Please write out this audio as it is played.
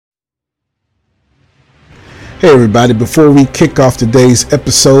Hey everybody, before we kick off today's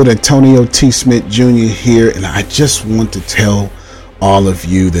episode, Antonio T. Smith Jr. here, and I just want to tell all of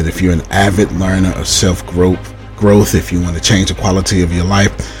you that if you're an avid learner of self-growth, if you want to change the quality of your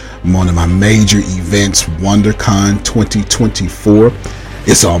life, one of my major events, WonderCon 2024,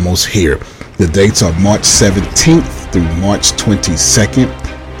 is almost here. The dates are March 17th through March 22nd.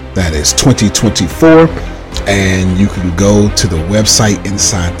 That is 2024, and you can go to the website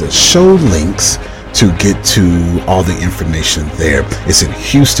inside the show links to get to all the information there. It's in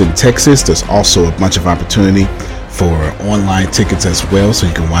Houston, Texas. There's also a bunch of opportunity for online tickets as well, so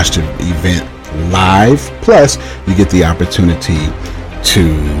you can watch the event live. Plus, you get the opportunity to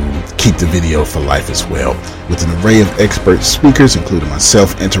keep the video for life as well. With an array of expert speakers, including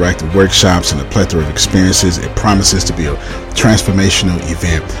myself, interactive workshops, and a plethora of experiences, it promises to be a transformational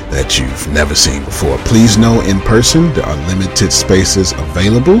event that you've never seen before. Please know in person, there are limited spaces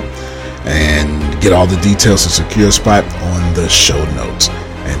available. And get all the details to secure a spot on the show notes.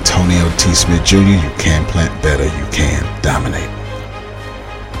 Antonio T. Smith Jr., you can plant better, you can dominate.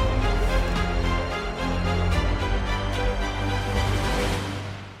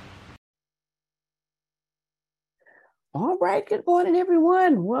 All right, good morning,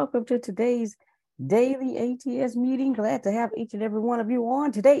 everyone. Welcome to today's daily ATS meeting. Glad to have each and every one of you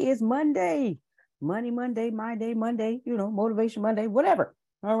on. Today is Monday. Money Monday, my day Monday, Motivation Monday, whatever.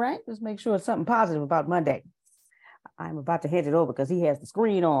 All right, let's make sure it's something positive about Monday. I'm about to hand it over because he has the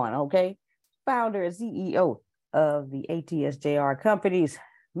screen on, okay? Founder and CEO of the ATSJR companies,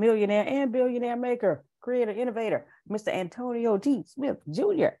 millionaire and billionaire maker, creator, innovator, Mr. Antonio T. Smith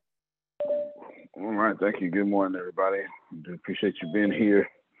Jr. All right, thank you. Good morning, everybody. I do appreciate you being here.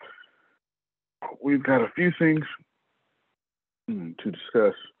 We've got a few things to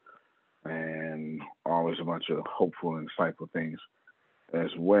discuss and always a bunch of hopeful and insightful things as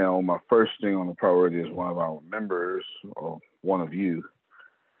well. My first thing on the priority is one of our members, or one of you,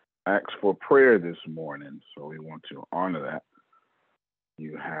 asked for prayer this morning. So we want to honor that.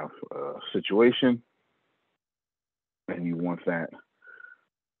 You have a situation and you want that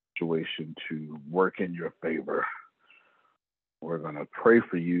situation to work in your favor. We're going to pray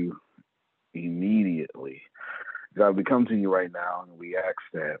for you immediately. God, we come to you right now and we ask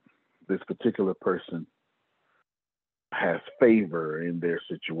that this particular person has favor in their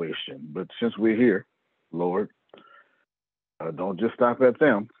situation. But since we're here, Lord, don't just stop at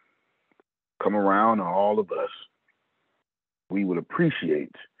them. Come around on all of us. We would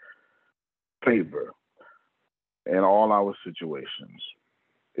appreciate favor in all our situations.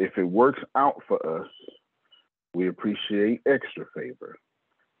 If it works out for us, we appreciate extra favor.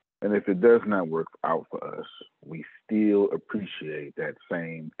 And if it does not work out for us, we still appreciate that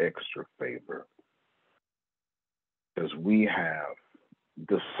same extra favor. Because we have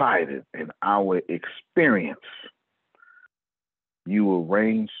decided in our experience, you will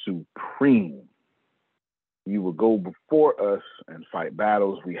reign supreme. You will go before us and fight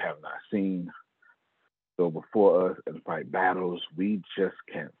battles we have not seen. Go before us and fight battles we just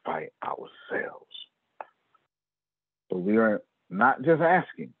can't fight ourselves. So we are not just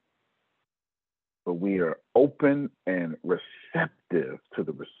asking, but we are open and receptive to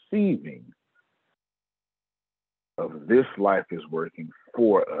the receiving of this life is working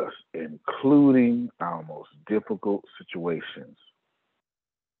for us, including our most difficult situations,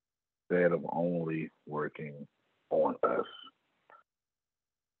 instead of only working on us.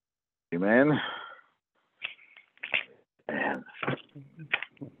 Amen. And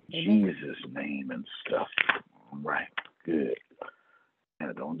Jesus' name and stuff. All right, good.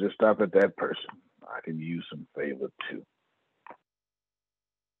 And don't just stop at that person. I can use some favor too.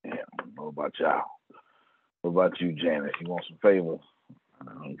 Yeah, I don't know about y'all. What about you, Janice? You want some favor?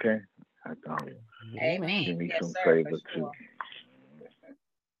 Okay. I thought Amen. give me Yes, some sir, favor for too.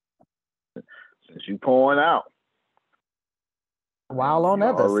 sure. Since you pouring out, While on you're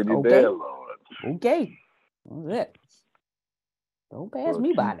others. already Okay. there, Lord. Okay. That's it. Don't pass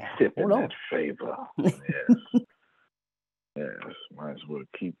me by now. Tipping Hold on. that favor. Yes. Yes. Might as well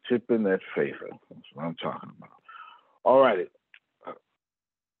keep tipping that favor. That's what I'm talking about. All righty.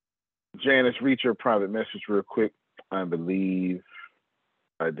 Janice, read your private message real quick. I believe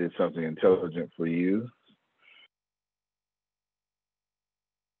I did something intelligent for you.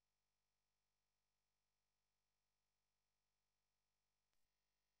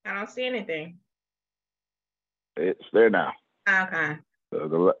 I don't see anything. It's there now. Okay.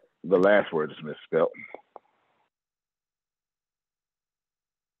 The last word is misspelled.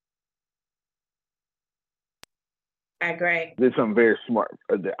 Okay, great. Did something very smart.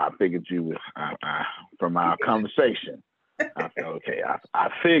 I figured you would, from our conversation. I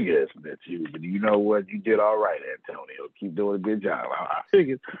figured that but you know what? You did all right, Antonio. Keep doing a good job. I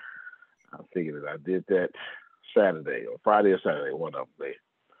figured that I did that Saturday or Friday or Saturday. One of them, they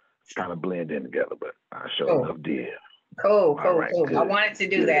kind of blend in together, but I sure enough did. Cool. Good. I wanted to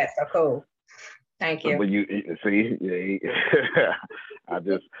do that, so cool. Thank you. But you see, I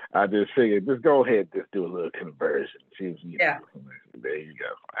just figured, just go ahead, just do a little conversion. See, Yeah. There you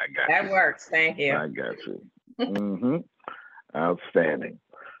go. I got that you. That works. Thank you. I got you. Outstanding.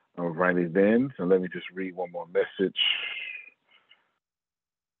 All righty then. So let me just read one more message.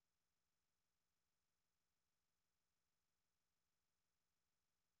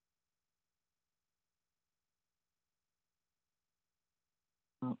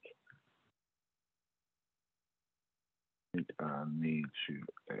 I need to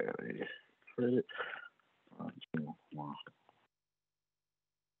add a credit.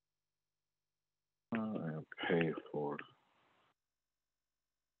 And pay for it.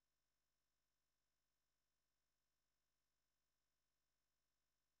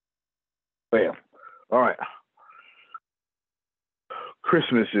 Bam. All right.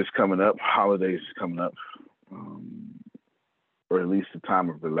 Christmas is coming up. Holidays is coming up. Or at least the time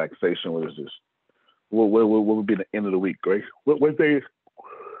of relaxation. What is this? What would be the end of the week, Grace? What day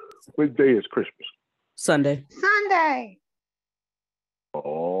is Christmas? Sunday.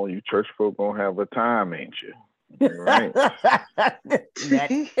 Oh, you church folk gonna have a time, ain't you? Right.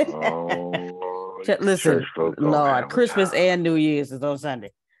 Listen, Lord, Christmas and New Year's is on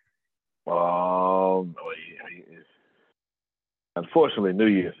Sunday. Unfortunately, New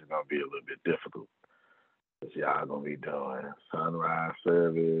Year's is gonna be a little bit difficult. Because y'all gonna be doing sunrise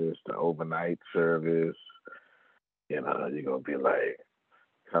service, the overnight service. You're gonna be like,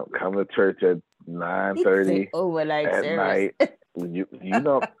 come to church at 9:30 overnight at service. night.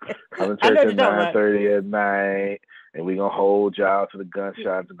 Come to church at 9:30 at night, and we're gonna hold y'all to the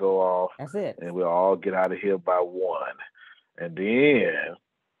gunshots to go off. That's it. And we'll all get out of here by 1. And then,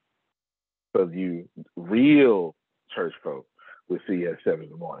 because you real church folk, we'll see you at 7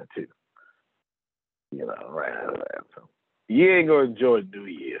 in the morning too. Right out of that. So you ain't gonna enjoy New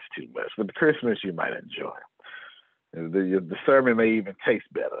Year's too much, but the Christmas you might enjoy. The sermon may even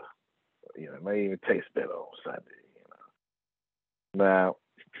taste better. It may even taste better on Sunday. Now,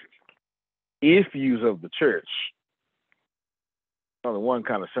 if you's of the church, only one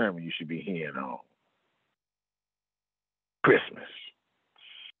kind of sermon you should be hearing on Christmas,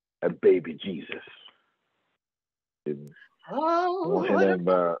 a baby Jesus. Oh, yeah,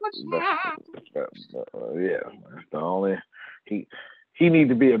 that's the only he need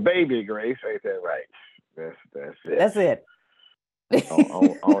to be a baby, Grace. Ain't that right? That's it. That's it.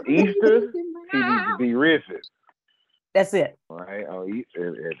 On Easter, he needs to be risen. That's it. Right? On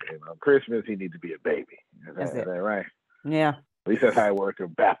Easter and on Christmas, he needs to be a baby. Is that right? Yeah. At least that's how it works in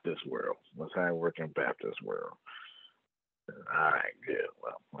Baptist world. All right, good.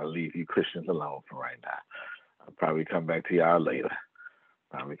 Well, I'll leave you Christians alone for right now. I'll probably come back to y'all later.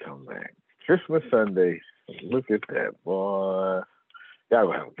 Come back. Christmas Sunday. Look at that, boy. Y'all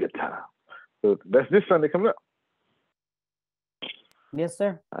gonna have a good time. So that's this Sunday coming up. Yes,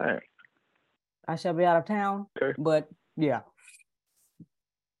 sir. All right. I shall be out of town. Okay. But yeah.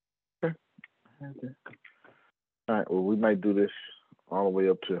 Okay. All right. Well, we might do this all the way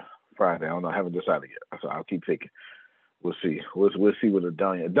up to Friday. I don't know. I haven't decided yet. So I'll keep thinking. We'll see. We'll see with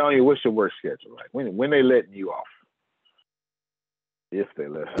Adonia. Adonia, what's your work schedule like? When they letting you off? If they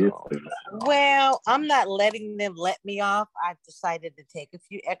let you off. Well, I'm not letting them let me off. I decided to take a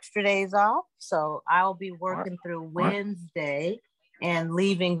few extra days off. So I'll be working through Wednesday and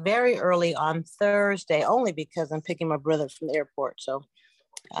leaving very early on Thursday, only because I'm picking my brother from the airport. So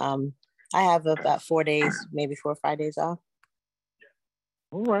I have about 4 days, maybe 4 or 5 days off.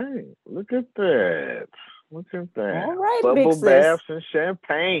 All right. Look at that. All right, bubble baths and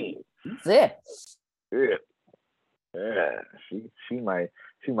champagne. That's it. Yeah. She might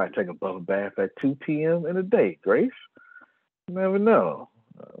take a bubble bath at 2 p.m. in a day, Grace. You never know.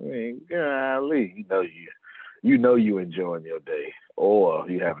 I mean, golly, you know you enjoying your day, or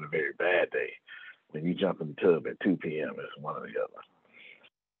you having a very bad day when you jump in the tub at 2 p.m. It's one or the other.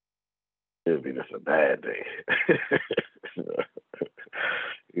 It'll be just a bad day.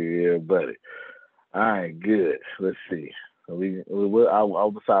 Yeah, buddy. All right, good. Let's see.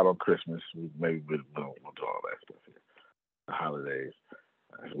 I'll decide on Christmas. Maybe we'll do all that stuff here. The holidays.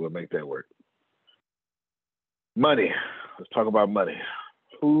 We'll make that work. Money. Let's talk about money.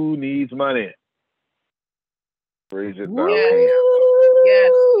 Who needs money? Raise it down.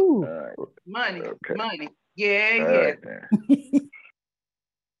 Yes. All right. Money. Okay. Money. Yeah. All right.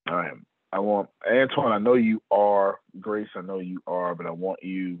 All right. I want Antoine. I know you are. Grace, I know you are. But I want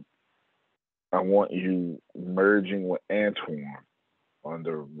you merging with Antoine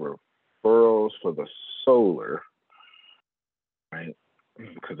under referrals for the solar, right?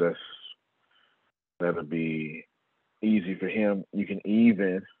 Because that'll be easy for him. You can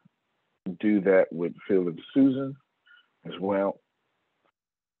even do that with Phil and Susan as well.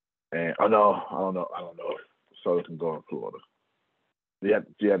 And I don't know if solar can go in Florida. You have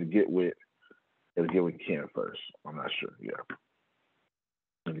to get with Ken first. I'm not sure. Yeah.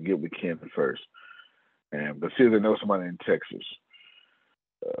 You have to get with Ken first. But see if they know somebody in Texas.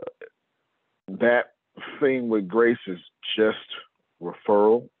 That thing with Grace is just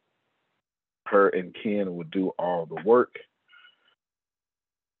referral. Her and Ken would do all the work.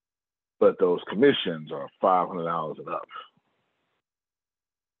 But those commissions are $500 and up.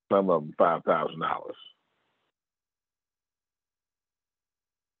 Some of them $5,000.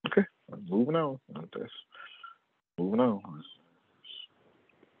 Okay, moving on. Moving on.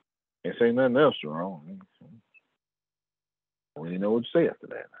 Can't say nothing else wrong. I don't really know what to say after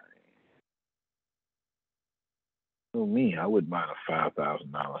that. For me, I wouldn't mind a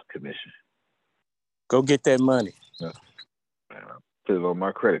 $5,000 commission. Go get that money. Man, I'll put it on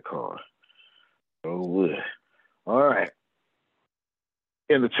my credit card. Oh, would. All right.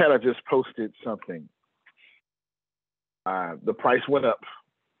 In the chat, I just posted something. The price went up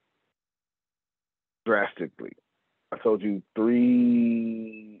drastically. I told you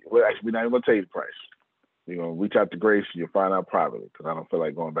well, actually, we're not even going to tell you the price. You're going to reach out to Grace and you'll find out privately because I don't feel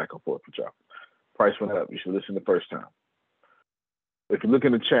like going back and forth with y'all. Price went up. You should listen the first time. If you look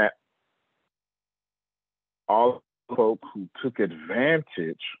in the chat, all the folks who took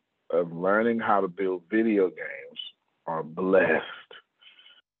advantage of learning how to build video games are blessed.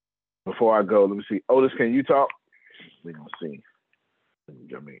 Before I go, let me see. Otis, can you talk? We're going to see.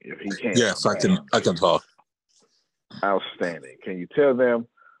 I mean, if he can. Yes, I can talk. Outstanding. Can you tell them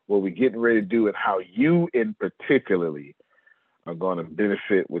what we're getting ready to do and how you in particularly are going to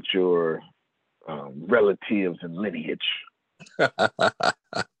benefit with your relatives and lineage?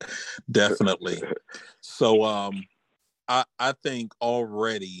 Definitely. So I think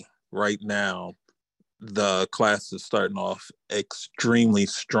already right now the class is starting off extremely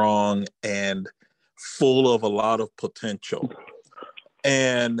strong and full of a lot of potential.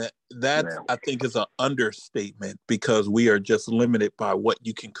 And that, I think, is an understatement because we are just limited by what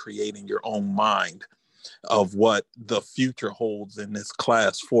you can create in your own mind of what the future holds in this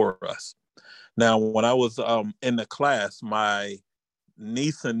class for us. Now, when I was in the class, my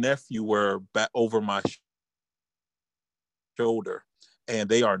niece and nephew were back over my shoulder, and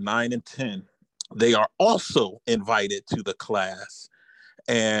they are 9 and 10. They are also invited to the class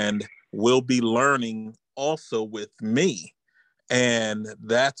and will be learning also with me. And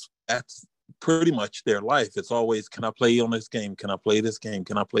that's pretty much their life. It's always, can I play on this game? Can I play this game?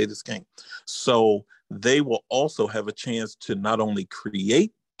 Can I play this game? So they will also have a chance to not only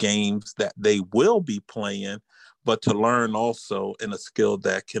create games that they will be playing, but to learn also in a skill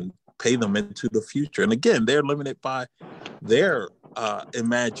that can pay them into the future. And again, they're limited by their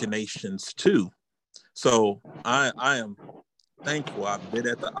imaginations too. So I am thankful I bit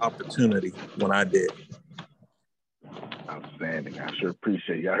at the opportunity when I did. Outstanding. I sure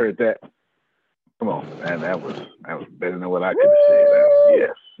appreciate it. Y'all heard that? Come on, man. That was better than what I could have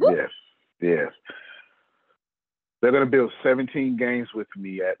said. Yes. They're going to build 17 games with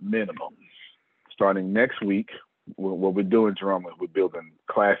me at minimum. Starting next week, what we're doing, Jerome, is we're building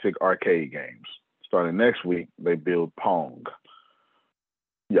classic arcade games. Starting next week, they build Pong.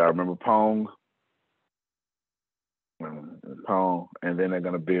 Y'all remember Pong? Pong. And then they're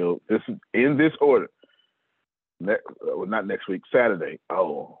going to build, this in this order. Not next week, Saturday.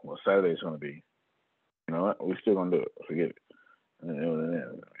 Oh, well, Saturday's going to be, you know what? We're still going to do it. Forget it.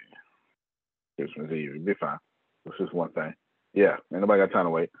 Christmas Eve. It'll be fine. It's just one thing. Yeah, ain't nobody got time to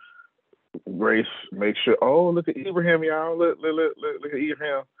wait. Grace, make sure. Oh, look at Ibrahim, y'all. Look at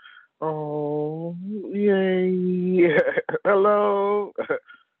Ibrahim. Oh, yay. Hello.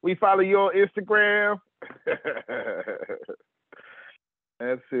 We follow you on Instagram.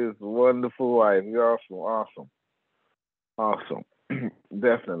 That's his wonderful wife. You're awesome.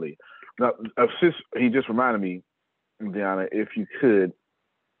 Definitely. Now, since he just reminded me, Deanna, if you could,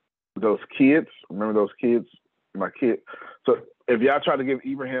 those kids, remember those kids? My kid. So if y'all try to give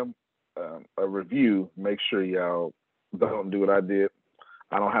Ibrahim a review, make sure y'all don't do what I did.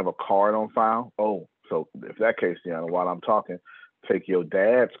 I don't have a card on file. Oh, so if that case, Deanna, while I'm talking, take your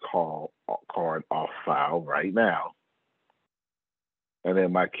dad's card off file right now. And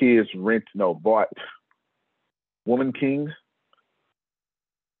then my kids bought Woman King.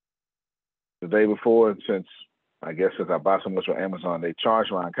 the day before, and since I buy so much on Amazon, they charge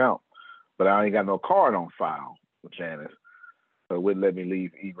my account, but I ain't got no card on file with Janice, so it wouldn't let me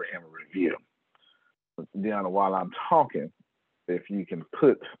leave Ibrahim a review. But Deanna, while I'm talking, if you can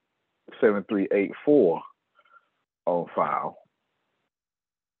put 7384 on file,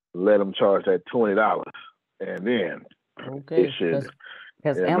 let them charge that $20, and then Okay, it should.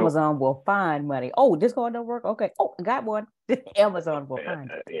 Because Amazon will find money. Oh, this card don't work. Okay. Oh, I got one. Amazon will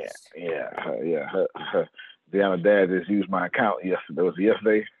find it. Yeah. Deanna dad just used my account yesterday. It was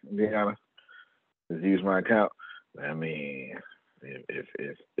yesterday, Deanna. Just used my account. I mean,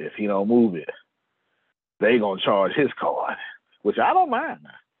 if he don't move it, they gonna charge his card, which I don't mind.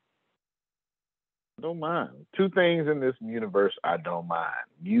 I don't mind. Two things in this universe I don't mind: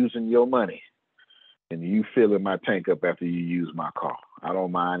 using your money and you filling my tank up after you use my car. I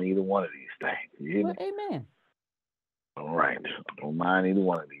don't mind either one of these things. You hear me? Amen. All right. I don't mind either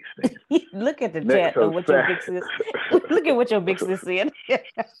one of these things. Look at the chat of what your big sis. Look at what your big sis said.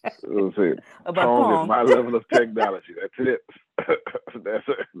 Let's see. About Pong is my level of technology. That's it.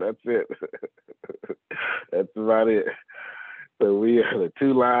 That's it. That's about it. So we are the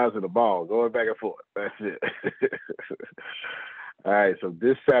two lines and the ball going back and forth. That's it. All right. So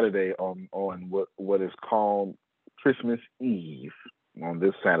this Saturday on what is called Christmas Eve, on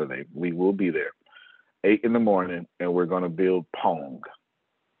this Saturday, we will be there 8 a.m, and we're going to build Pong.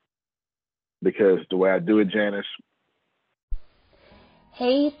 Because the way I do it, Janice.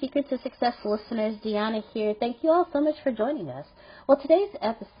 Hey, Secret to Success listeners, Deanna here. Thank you all so much for joining us. Well, today's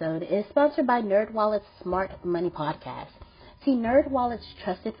episode is sponsored by NerdWallet's Smart Money Podcast. See, NerdWallet's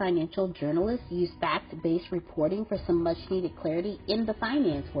trusted financial journalists use fact-based reporting for some much-needed clarity in the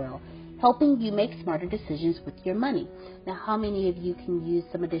finance world, helping you make smarter decisions with your money. Now, how many of you can use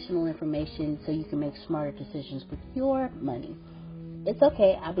some additional information so you can make smarter decisions with your money? It's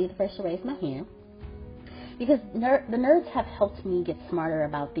okay. I'll be the first to raise my hand. Because the nerds have helped me get smarter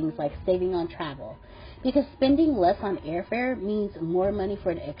about things like saving on travel. Because spending less on airfare means more money for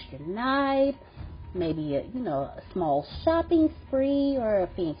an extra night, maybe a small shopping spree or a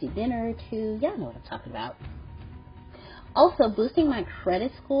fancy dinner or two. Y'all know what I'm talking about. Also, boosting my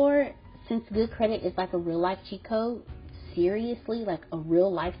credit score, since good credit is like a real life cheat code, seriously, like a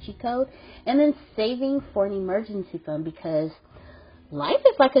real life cheat code. And then saving for an emergency fund, because life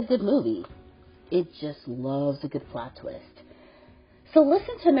is like a good movie. It just loves a good plot twist. So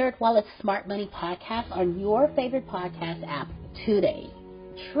listen to NerdWallet's Smart Money Podcast on your favorite podcast app today.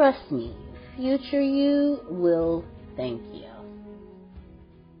 Trust me, future you will thank you.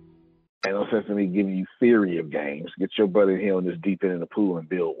 Ain't no sense in me giving you theory of games. Get your butt in here on this deep end of the pool and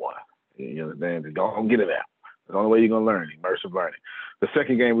build one. You understand? Don't get it out. The only way you're going to learn, immersive learning. The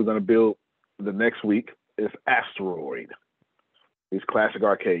second game we're going to build the next week is Asteroid. These classic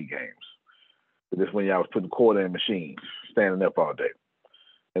arcade games. This is when y'all was putting quarter in machines, standing up all day.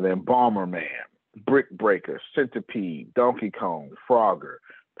 And then Bomberman, Brick Breaker, Centipede, Donkey Kong, Frogger,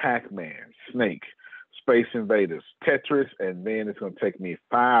 Pac-Man, Snake, Space Invaders, Tetris, and then it's going to take me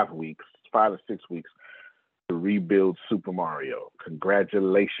 5 to 6 weeks to rebuild Super Mario.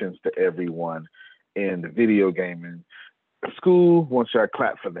 Congratulations to everyone in the video gaming school. Once y'all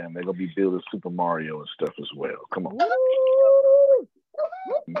clap for them, they're going to be building Super Mario and stuff as well. Come on. What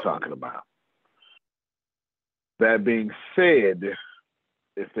I'm talking about. That being said,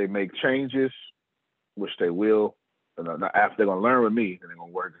 if they make changes, which they will, after they're gonna learn with me, and they're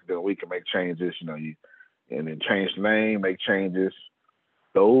gonna work. We can make changes, and then change the name, make changes.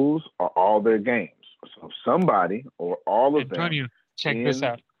 Those are all their games. So somebody or all of Antonio, check this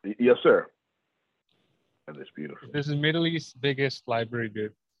out. Yes, sir. That is beautiful. This is Middle East's biggest library,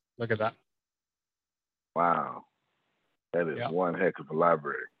 dude. Look at that. Wow, that is one heck of a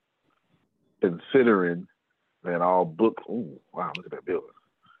library. Considering that all books, wow, look at that building.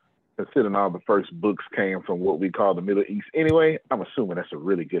 Considering all the first books came from what we call the Middle East anyway, I'm assuming that's a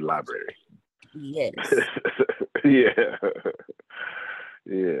really good library. Yes. Yeah.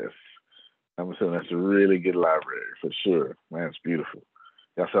 Yes. I'm assuming that's a really good library for sure. Man, it's beautiful.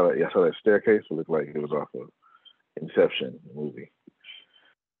 Y'all saw that staircase? It looked like it was off of Inception movie. So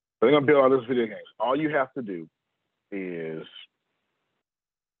they're gonna build all those video games. All you have to do is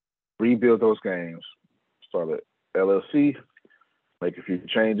rebuild those games, start an LLC, make a few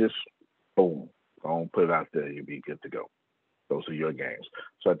changes, boom, go put it out there, you'll be good to go. Those are your games.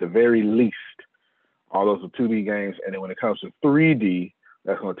 So at the very least, all those are 2D games, and then when it comes to 3D,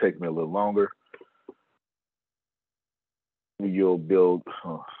 that's going to take me a little longer. You'll build,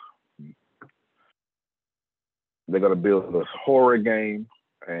 they're going to build a horror game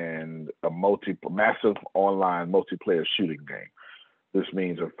and a massive online multiplayer shooting game. This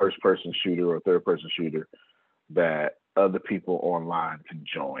means a first-person shooter or third-person shooter that other people online can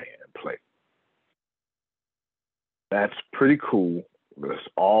join and play. That's pretty cool. That's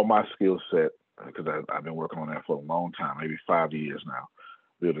all my skill set, because I've been working on that for a long time, maybe 5 years now,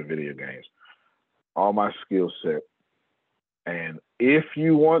 building video games. All my skill set. And if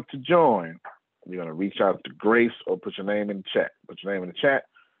you want to join, you're going to reach out to Grace or put your name in the chat. Put your name in the chat.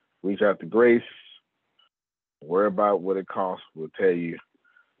 Reach out to Grace. Worry about what it costs. We'll tell you.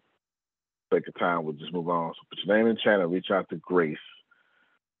 Take your time. We'll just move on. So put your name in the chat and reach out to Grace.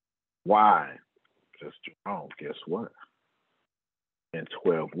 Why? Because, Jerome, guess what? In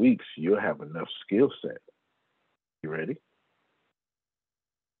 12 weeks, you'll have enough skill set. You ready?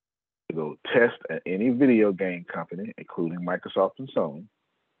 To go test at any video game company, including Microsoft and Sony,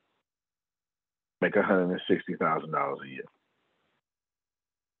 make $160,000 a year.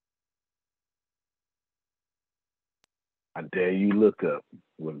 I dare you look up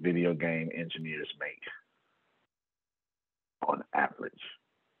what video game engineers make on average.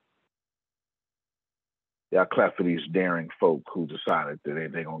 Y'all clap for these daring folk who decided that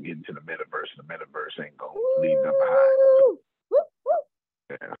they're going to get into the metaverse, and the metaverse ain't going to leave them behind.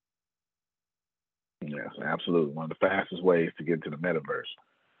 Yeah. Yes, absolutely. One of the fastest ways to get into the metaverse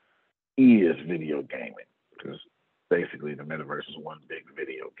is video gaming, because basically the metaverse is one big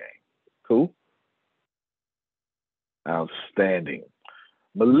video game. Cool? Outstanding.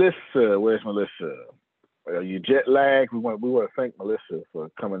 Melissa, where's Melissa? Are you jet lagged? We want to thank Melissa for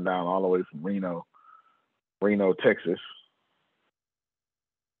coming down all the way from Reno, Texas.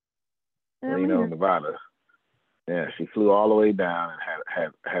 Reno, Nevada. Yeah, she flew all the way down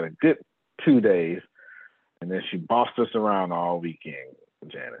and had a good 2 days, and then she bossed us around all weekend,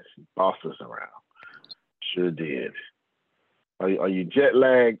 Janice. She bossed us around. Sure did. Are you jet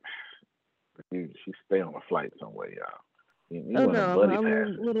lagged? She stay on a flight somewhere, y'all. You no, I'm a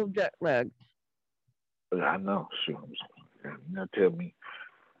little jet lagged. I know, sure. You know, tell me.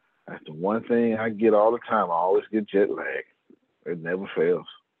 That's the one thing I get all the time. I always get jet lag. It never fails.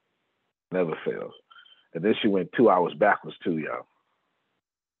 Never fails. And then she went 2 hours backwards too, y'all.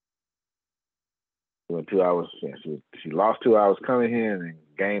 She went 2 hours. She lost 2 hours coming here and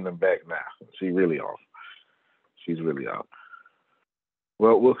gained them back now. She's really off. She's really off.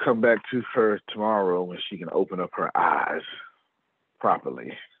 Well, we'll come back to her tomorrow when she can open up her eyes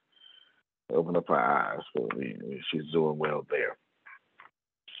properly. Open up her eyes. So she's doing well there.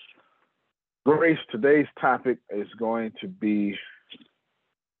 Grace, today's topic is going to be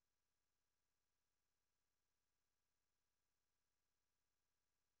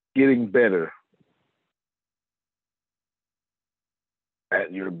getting better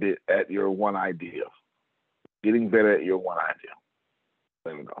at your one idea. Getting better at your one idea.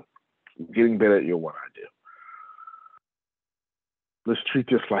 There we go. Getting better at your one idea. Let's treat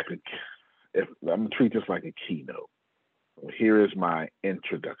this like I'm gonna treat this like a keynote. Here is my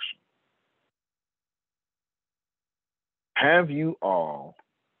introduction. Have you all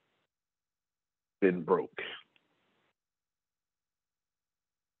been broke?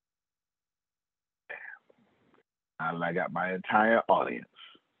 I got my entire audience.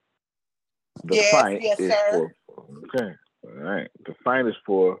 The fight is sir. Okay. All right. The fight is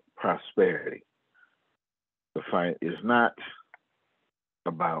for prosperity. The fight is not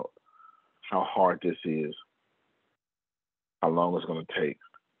about how hard this is, how long it's going to take.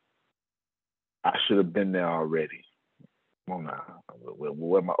 I should have been there already. Come on now.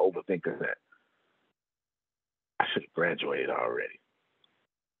 Where my overthinkers at? I should have graduated already.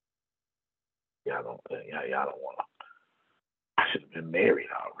 Y'all don't want to. I should have been married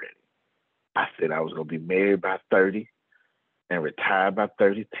already. I said I was going to be married by 30 and retired by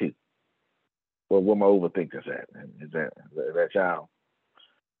 32. Well, where my overthinkers at? Is that y'all?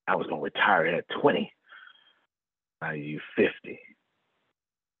 I was going to retire at 20. Now you 50.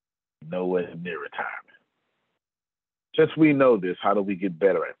 Nowhere near retirement. Since we know this, how do we get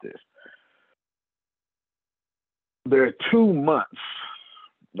better at this? There are 2 months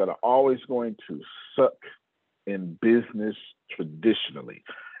that are always going to suck in business traditionally.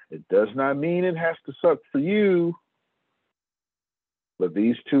 It does not mean it has to suck for you, but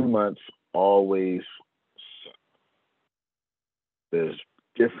these 2 months always suck. There's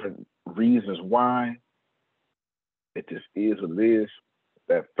different reasons why. It just is what it is.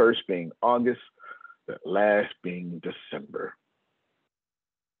 That first being August, that last being December.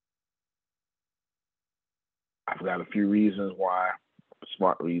 I've got a few reasons why,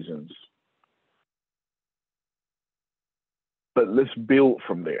 smart reasons. But let's build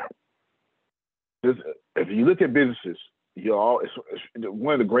from there. If you look at businesses, it's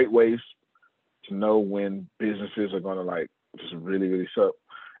one of the great ways to know when businesses are going to which is really, really suck,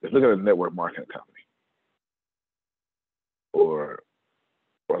 is look at a network marketing company or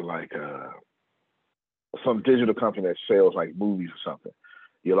like some digital company that sells like movies or something.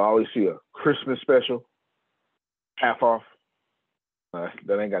 You'll always see a Christmas special, half off.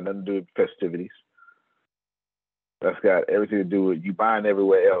 That ain't got nothing to do with festivities. That's got everything to do with you buying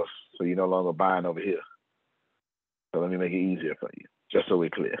everywhere else, so you're no longer buying over here. So let me make it easier for you, just so we're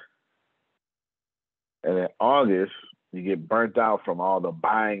clear. And in August, you get burnt out from all the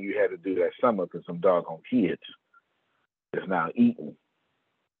buying you had to do that summer because some doggone kids is now eating,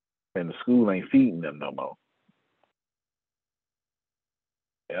 and the school ain't feeding them no more.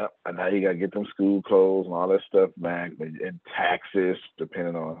 Yep, and now you got to get them school clothes and all that stuff back, and taxes,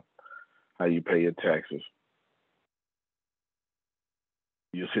 depending on how you pay your taxes.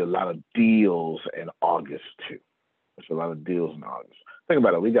 You'll see a lot of deals in August too. There's a lot of deals in August. Think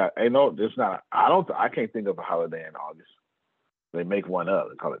about it. We got, I can't think of a holiday in August. They make one up.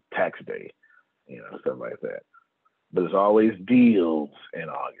 They call it Tax Day, stuff like that. But there's always deals in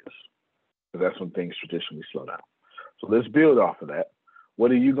August. So that's when things traditionally slow down. So let's build off of that.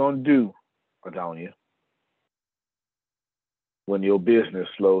 What are you going to do, Adonia, when your business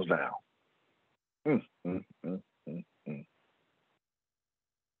slows down?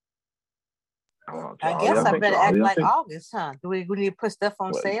 I guess I better act like August, huh? Do we need to put stuff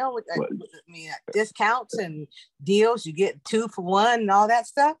on sale with discounts and deals? You get 2 for 1 and all that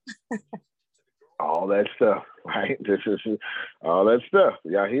stuff. All that stuff, right? This is all that stuff.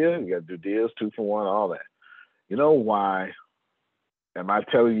 Y'all hear? You got to do deals, 2 for 1, all that. You know why? Am I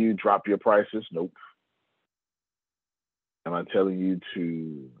telling you drop your prices? Nope. Am I telling you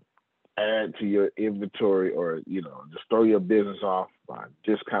to add to your inventory or, just throw your business off by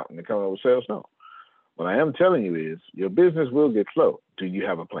discounting and coming up with sales? No. What I am telling you is your business will get slow. Do you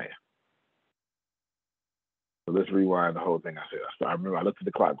have a plan? So let's rewind the whole thing I said. I remember I looked at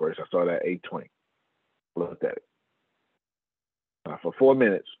the clock, Grace. I saw that 8:20. Looked at it. For 4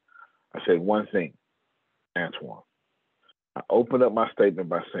 minutes, I said one thing, Antoine. I opened up my statement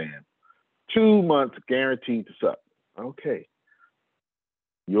by saying, 2 months guaranteed to suck. Okay.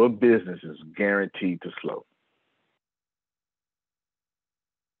 Your business is guaranteed to slow.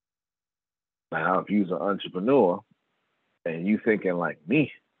 Now, if you're an entrepreneur and you thinking like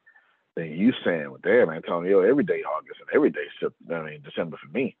me, then you saying, well, damn, Antonio, every day August and every day December for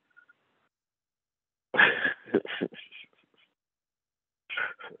me.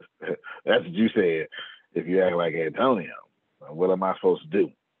 That's what you said. If you act like Antonio, what am I supposed to do?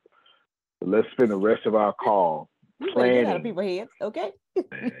 So let's spend the rest of our call planning. Get out of people's heads, okay?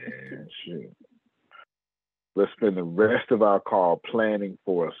 Man, shoot. Let's spend the rest of our call planning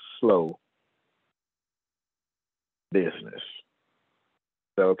for a slow business. Is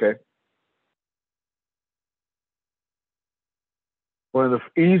that okay? One of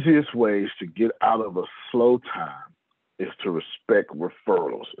the easiest ways to get out of a slow time is to respect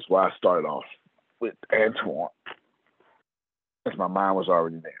referrals. That's why I started off with Antoine, because my mind was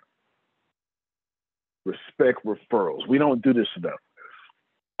already there. Respect referrals. We don't do this enough.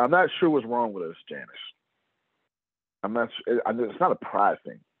 I'm not sure what's wrong with us, Janice. I'm not sure. It's not a pride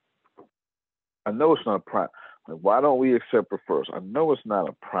thing. I know it's not a pride. Like, why don't we accept referrals? I know it's not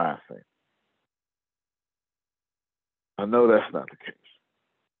a pride thing. I know that's not the case.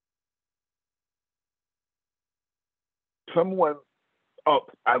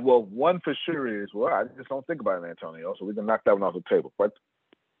 One for sure is, I just don't think about it, Antonio, so we can knock that one off the table. But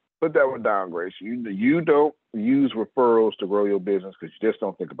put that one down, Grace. You don't use referrals to grow your business because you just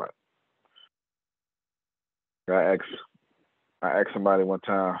don't think about it. I asked somebody one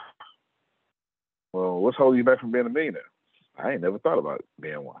time, well, what's holding you back from being a millionaire? I ain't never thought about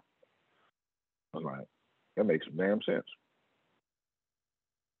being one. I was like, that makes some damn sense.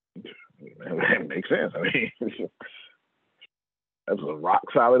 That makes sense. I mean, that was a rock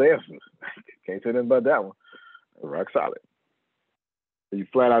solid answer. Can't say nothing about that one. Rock solid. You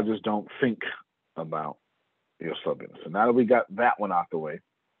flat out just don't think about your slow business. So now that we got that one out the way,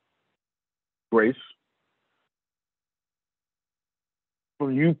 Grace,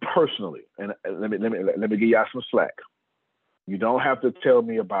 from you personally, and let me give y'all some slack. You don't have to tell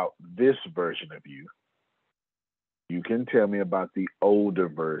me about this version of you. You can tell me about the older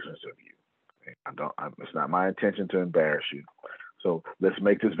versions of you. It's not my intention to embarrass you. So let's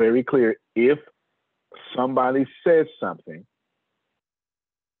make this very clear. If somebody says something,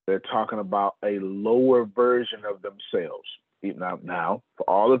 they're talking about a lower version of themselves. Now, for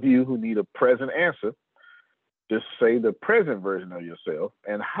all of you who need a present answer, just say the present version of yourself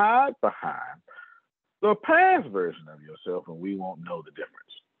and hide behind the past version of yourself, and we won't know the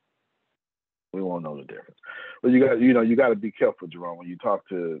difference. We won't know the difference. But you got to be careful, Jerome, when you talk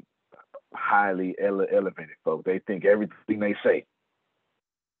to highly elevated folks. They think everything they say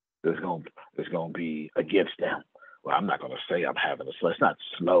is going to be against them. Well, I'm not going to say I'm having a slow. It's not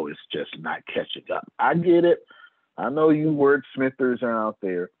slow. It's just not catching up. I get it. I know you wordsmithers are out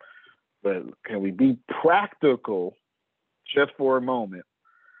there, but can we be practical just for a moment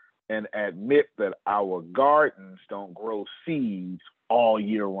and admit that our gardens don't grow seeds all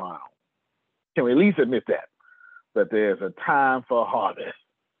year round? Can we at least admit that there's a time for harvest?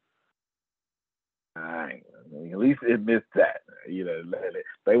 All right, at least admit that.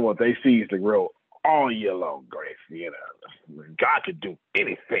 They want their seeds to grow all year long, Grace. God can do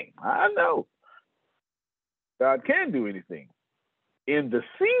anything. I know. God can do anything. In the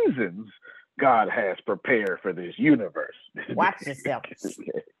seasons God has prepared for this universe. Watch yourself.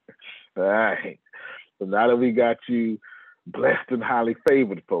 All right. So now that we got you blessed and highly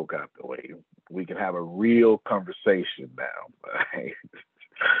favored folk out the way, we can have a real conversation now. Right?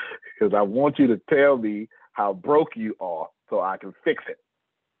 Because I want you to tell me how broke you are so I can fix it.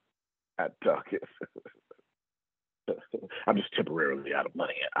 I'm just temporarily out of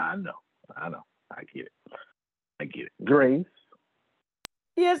money. I know. I get it. Grace.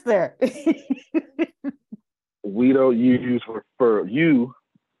 Yes, sir. We don't use referral.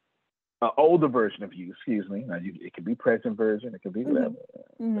 An older version of you, excuse me. Now, it can be present version. It can be whatever.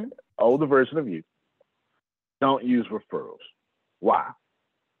 Mm-hmm. Older version of you. Don't use referrals. Why?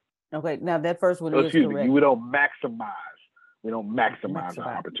 Okay, now that first one is correct. We don't maximize. We don't maximize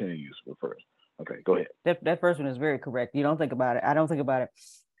our opportunities for first. Okay, go ahead. That first one is very correct. You don't think about it. I don't think about it.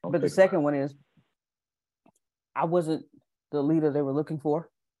 But the second one is, I wasn't the leader they were looking for.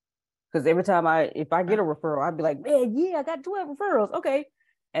 Because every time if I get a referral, I'd be like, man, yeah, I got 12 referrals. Okay.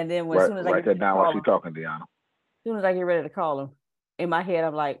 And then as soon as I get now while she's talking, Deanna. As soon as I get ready to call them, in my head,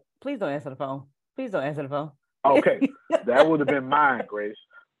 I'm like, please don't answer the phone. Please don't answer the phone. Okay. That would have been mine, Grace.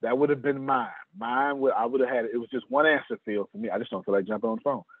 That would have been mine. I would have had it. It was just one answer field for me. I just don't feel like jumping on the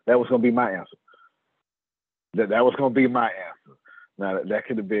phone. That was going to be my answer. That was going to be my answer. Now that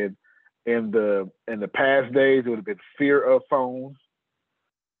could have been in the past days. It would have been fear of phones,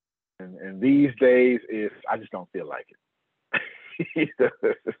 and these days I just don't feel like it.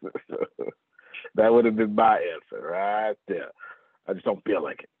 That would have been my answer right there. I just don't feel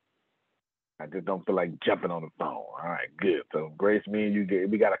like it. I just don't feel like jumping on the phone. All right, good. So Grace, me and you,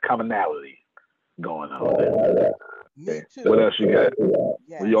 we got a commonality going on there. Okay. What else you got?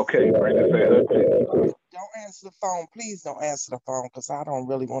 Yes. Are you okay? Brandon said her too. Don't answer the phone. Please don't answer the phone because I don't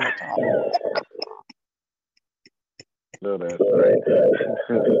really want to talk. No, that's right.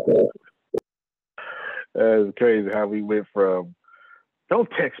 That's crazy how we went from don't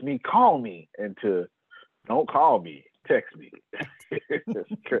text me, call me, into don't call me, text me.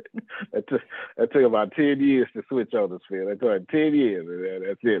 That took about 10 years to switch on this field. That took 10 years, and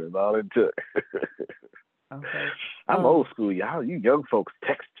that's it. That's all it took. Okay. I'm old school, y'all. You young folks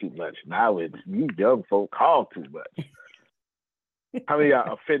text too much. Now it's you young folk call too much. How many of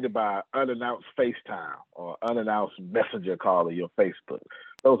y'all offended by unannounced FaceTime or unannounced messenger call on your Facebook?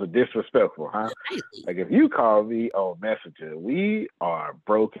 Those are disrespectful, huh? Like if you call me on Messenger, we are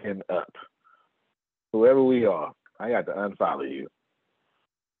broken up. Whoever we are, I got to unfollow you.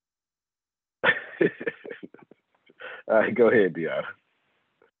 All right, go ahead, Deanna.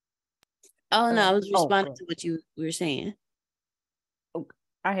 Oh no, I was responding to what you were saying.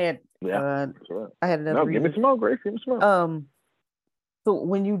 I had another No, give me some more, Grace. Give me some more. So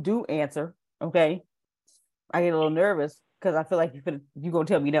when you do answer, okay, I get a little nervous because I feel like you're gonna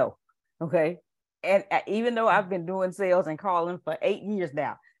tell me no, okay. And even though I've been doing sales and calling for 8 years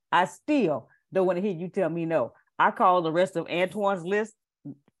now, I still don't want to hear you tell me no. I call the rest of Antoine's list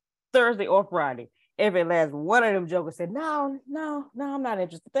Thursday or Friday. Every last one of them jokers said, no, I'm not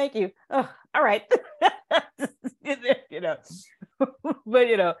interested. Thank you. Oh, all right. But and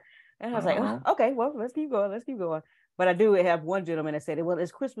I was like, okay, well, let's keep going. But I do have one gentleman that said, well,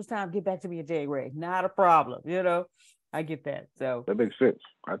 it's Christmas time. Get back to me in January. Not a problem. I get that. So that makes sense.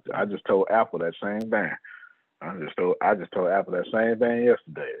 I just told Apple that same thing. I just told Apple that same thing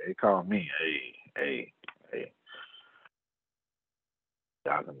yesterday. They called me, hey.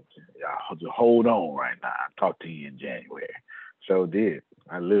 Y'all just hold on right now. I'll talk to you in January. So did.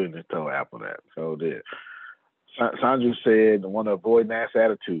 I literally just told Apple that. So did. Sandra said, want to avoid an ass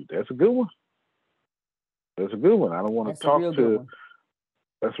attitude. That's a good one. I don't want to talk to.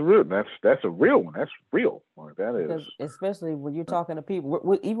 That's a real. That's a real one. That's real. Like that is. Because especially when you're talking to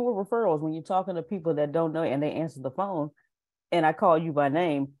people, even with referrals, when you're talking to people that don't know and they answer the phone, and I call you by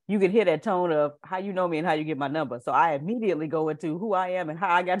name, you can hear that tone of how you know me and how you get my number. So I immediately go into who I am and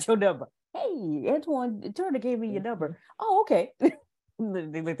how I got your number. Hey, Antoine Turner gave me your number. Oh, okay.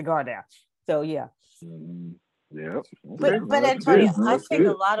 They let the guard down. So yeah. Yeah. But Okay. but That's Antonio, good. I That's think a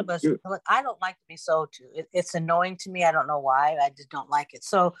good. lot of That's us, good. like, I don't like to be sold to. It's annoying to me. I don't know why. I just don't like it.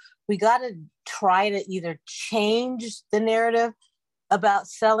 So we got to try to either change the narrative about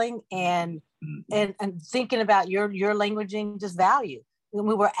selling and thinking about your languaging, just value. When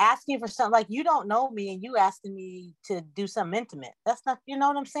we were asking for something, like, you don't know me and you asking me to do something intimate. That's not, you know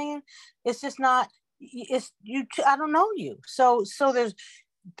what I'm saying? It's just not. It's you. I don't know you. So there's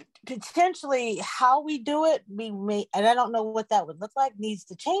potentially how we do it. We may, and I don't know what that would look like. Needs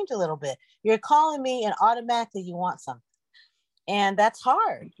to change a little bit. You're calling me and automatically you want something. And that's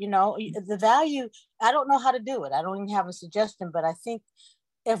hard, the value. I don't know how to do it. I don't even have a suggestion, but I think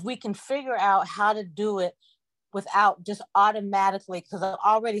if we can figure out how to do it without just automatically, because I'm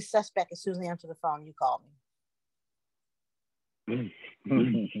already suspect as soon as I answer the phone, you call me.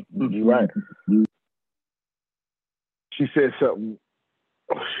 You're right. She said something.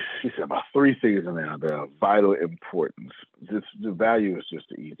 She said about 3 things in there that are vital importance. The value is just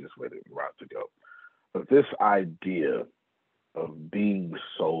the easiest way route to go. But this idea of being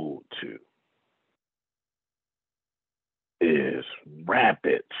sold to is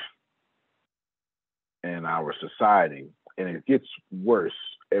rampant in our society, and it gets worse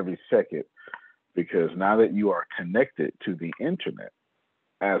every second, because now that you are connected to the internet,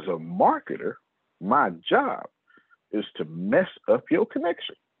 as a marketer, my job is to mess up your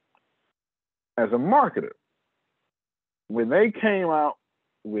connection. As a marketer, when they came out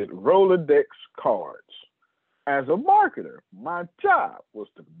with Rolodex cards, as a marketer, my job was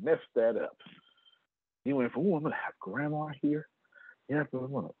to mess that up. You went from, I'm going to have grandma here. Yeah, but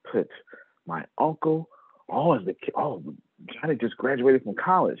I'm going to put my uncle. Johnny just graduated from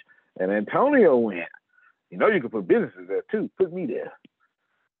college. And Antonio went. You can put businesses there too. Put me there.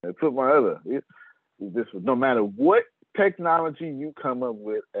 And put my other. No matter what technology you come up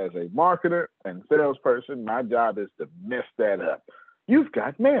with as a marketer and salesperson, my job is to mess that up. You've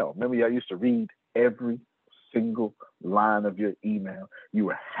got mail. Remember, I used to read every single line of your email. You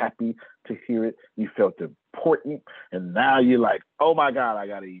were happy to hear it. You felt important. And now you're like, oh my God, I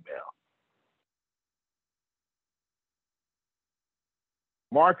got an email.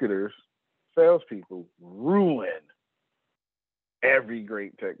 Marketers, salespeople ruin every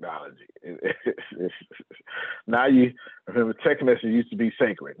great technology. Now you remember, text message used to be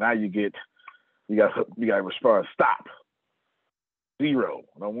sacred. Now you got to respond, stop. 0.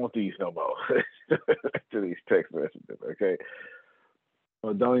 I don't want these no more to these text messages. Okay.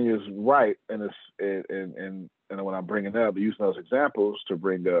 Well, Donia is right, and when I'm bringing up, using those examples to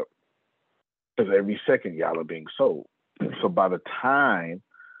bring up, because every second y'all are being sold. So by the time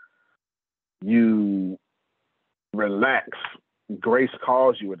you relax, Grace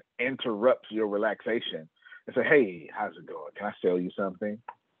calls you and interrupts your relaxation and say, "Hey, how's it going? Can I sell you something?"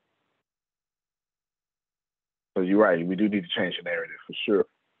 So you're right. We do need to change the narrative for sure,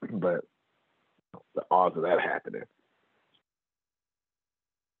 but the odds of that happening.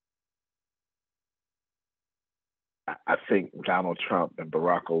 I think Donald Trump and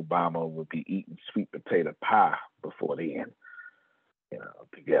Barack Obama would be eating sweet potato pie before the end,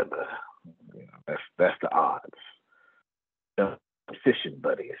 together. That's the odds. Fishing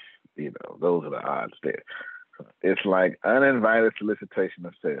buddies, those are the odds there. It's like uninvited solicitation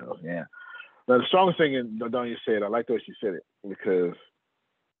of sales. Yeah. Now, the strongest thing in Donia said, I like the way she said it, because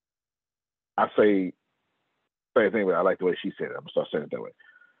I say same thing, but I like the way she said it. I'm going to start saying it that way.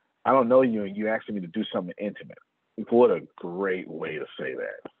 I don't know you, and you asking me to do something intimate. What a great way to say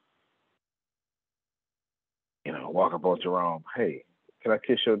that. Walk up on Jerome. Hey, can I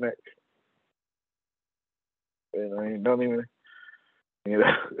kiss your neck? Don't even.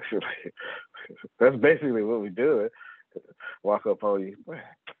 That's basically what we do. Walk up on you.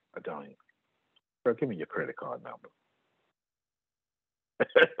 I don't even. Bro, give me your credit card number.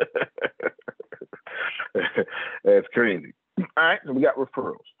 That's crazy. All right, so we got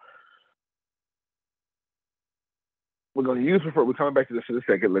referrals. We're going to use referrals. We're coming back to this in a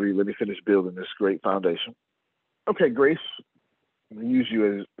second. Let me finish building this great foundation. Okay, Grace, I'm going to use you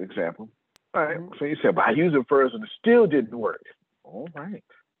as an example. All right, so you said, but I used it first and it still didn't work. All right.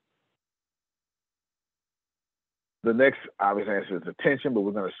 The next obvious answer is attention, but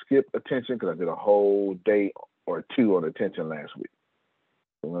we're going to skip attention because I did a whole day or 2 on attention last week.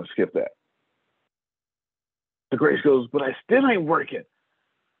 So we're going to skip that. So Grace goes, but I still ain't working.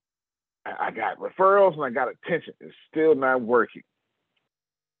 I got referrals and I got attention. It's still not working.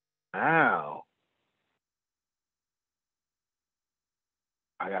 Now,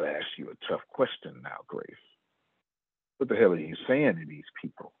 I got to ask you a tough question now, Grace. What the hell are you saying to these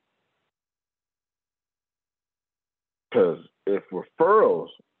people? Because if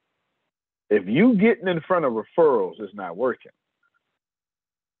you getting in front of referrals is not working,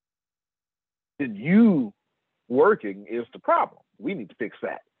 then you working is the problem. We need to fix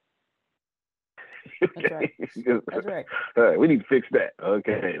that. That's right. That's right. All right, we need to fix that.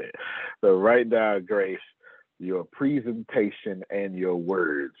 Okay. So write down, Grace, your presentation and your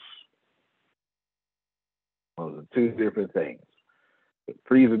words. Those are two different things. The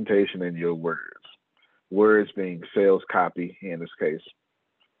presentation and your words. Words being sales copy in this case.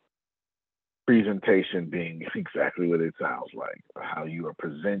 Presentation being exactly what it sounds like, how you are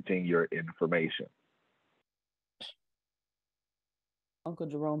presenting your information. Uncle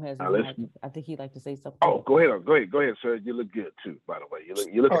Jerome has. I think he'd like to say something. Oh, go ahead, sir. You look good too, by the way.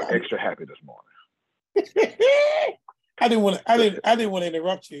 You look extra happy this morning. I didn't want to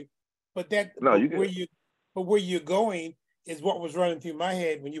interrupt you, but where you're going is what was running through my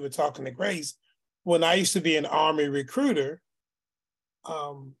head when you were talking to Grace. When I used to be an Army recruiter,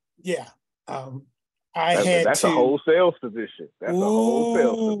 that's a whole sales position. That's a whole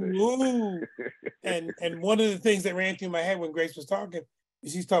sales position. And one of the things that ran through my head when Grace was talking,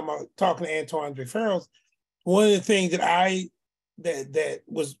 she's talking to Antoine's referrals. One of the things that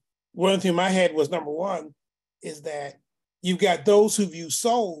was running through my head was, number one, is that you've got those who you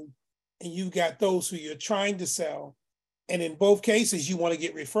sold and you've got those who you're trying to sell. And in both cases, you want to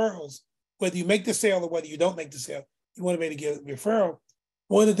get referrals. Whether you make the sale or whether you don't make the sale, you want to be able to get a referral.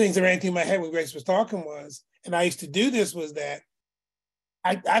 One of the things that ran through my head when Grace was talking was, and I used to do this, was that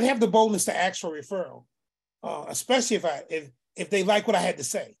I'd have the boldness to ask for a referral, especially if they like what I had to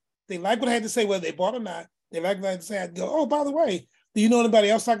say. They like what I had to say, whether they bought or not. They like what I had to say. I'd go, oh, by the way, do you know anybody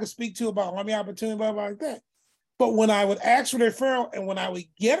else I could speak to about Army opportunity, blah, blah, like that? But when I would ask for the referral and when I would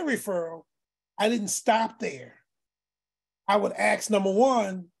get a referral, I didn't stop there. I would ask, number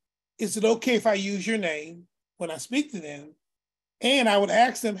one, is it okay if I use your name when I speak to them? And I would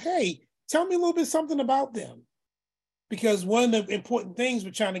ask them, hey, tell me a little bit something about them. Because one of the important things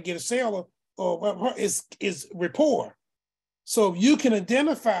with trying to get a sale is rapport. So if you can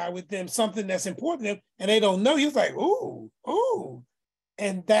identify with them something that's important to them and they don't know, you're like, ooh.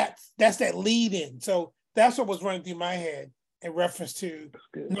 And that's that lead in. So that's what was running through my head in reference to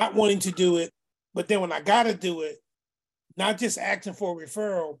not wanting to do it. But then when I got to do it, not just asking for a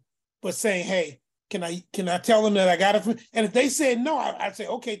referral, but saying, hey, can I tell them that I got it? And if they said no, I'd say,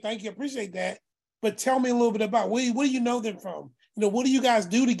 okay, thank you, appreciate that. But tell me a little bit about where do you know them from? What do you guys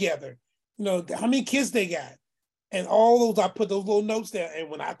do together? How many kids they got? And all those, I put those little notes there. And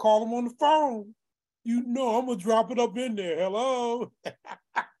when I call them on the phone, I'm going to drop it up in there. Hello.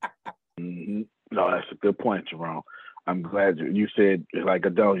 Mm-hmm. No, that's a good point, Jerome. I'm glad you said, like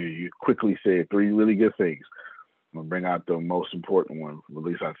Adelia, you quickly said 3 really good things. I'm going to bring out the most important one. At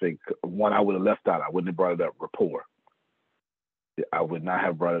least I think one I would have left out. I wouldn't have brought it up, rapport. I would not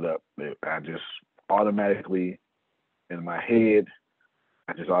have brought it up. I just automatically, in my head,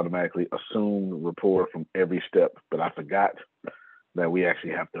 assumed rapport from every step. But I forgot that we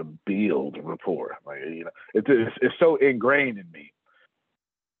actually have to build rapport. It's so ingrained in me.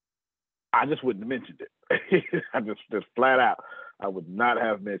 I just wouldn't have mentioned it. I just flat out, I would not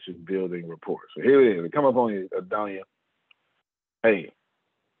have mentioned building rapport. So here it is. Come up on you, Adonia. Hey,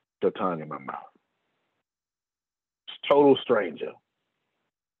 your tongue in my mouth. It's total stranger.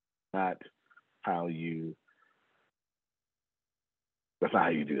 Not how you. That's not how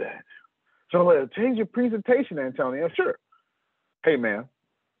you do that. So change your presentation, Antonio. Sure. Hey, man.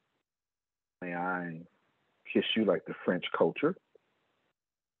 May I kiss you like the French culture?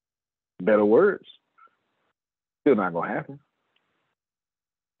 Better words. Still not gonna happen.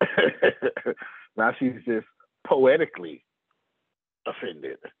 Now she's just poetically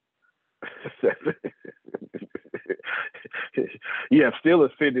offended. You have still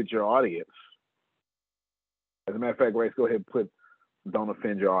offended your audience. As a matter of fact, Grace, go ahead and put "don't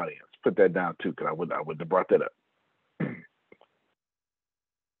offend your audience." Put that down too, because I wouldn't have brought that up.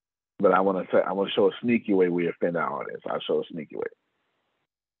 But I want to show a sneaky way we offend our audience. I'll show a sneaky way.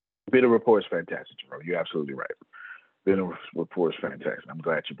 Bit of rapport is fantastic, Jerome. You're absolutely right. Bit of rapport is fantastic. I'm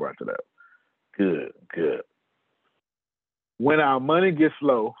glad you brought that up. Good. When our money gets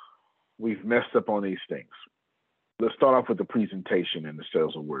low, we've messed up on these things. Let's start off with the presentation and the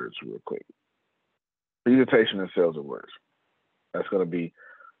sales of words real quick. Presentation and sales of words. That's where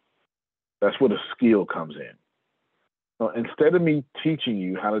the skill comes in. So instead of me teaching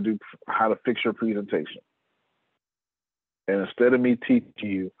you how to fix your presentation, and instead of me teaching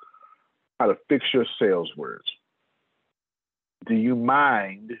you how to fix your sales words, do you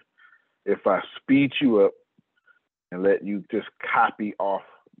mind if I speed you up and let you just copy off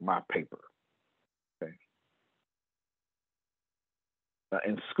my paper? Okay. Now,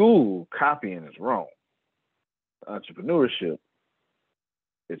 in school, copying is wrong. Entrepreneurship,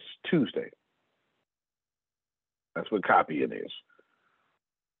 it's Tuesday. That's what copying is.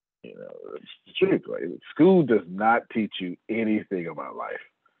 You know, it's the truth. Right? School does not teach you anything about life.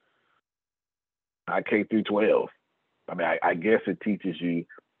 Not K through 12. I mean, I guess it teaches you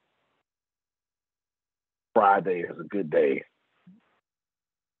Friday is a good day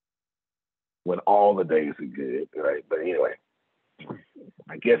when all the days are good, right? But anyway,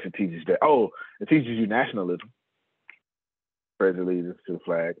 I guess it teaches that. Oh, it teaches you nationalism. Pledge allegiance to the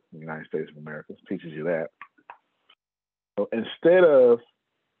flag of the United States of America. It teaches you that. So instead of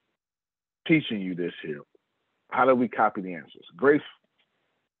teaching you this here, how do we copy the answers? Grace,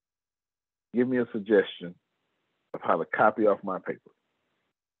 give me a suggestion of how to copy off my paper.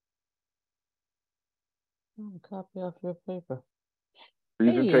 Copy off your paper.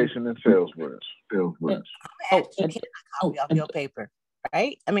 Presentation and sales words. You cannot copy off your paper,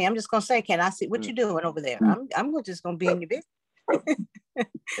 right? I mean, I'm just gonna say, can I see what you're doing over there? I'm just gonna be in your business.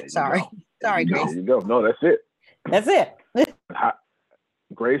 Sorry, Grace. There you go. No, that's it. That's it.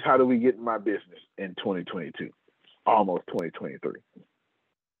 Grace, how do we get in my business in 2022? Almost 2023.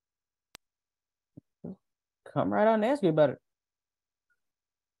 Come right on and ask me about it.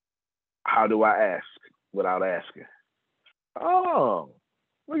 How do I ask without asking? Oh,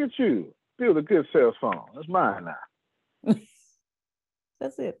 look at you. Build a good sales phone. That's mine now.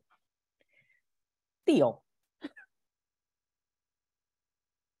 That's it. Deal.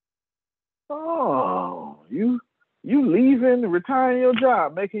 Oh, you leaving, retiring your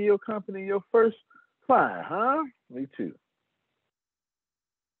job, making your company your first client, huh? Me too.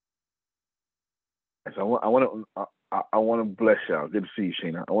 So I want to bless y'all. Good to see you,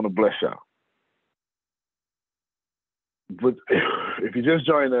 Sheena. I want to bless y'all. But if you just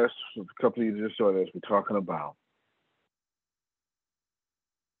joined us, a couple of you just joined us, we're talking about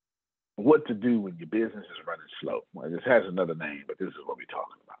what to do when your business is running slow. Well, this has another name, but this is what we're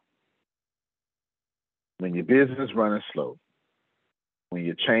talking about. When your business is running slow, when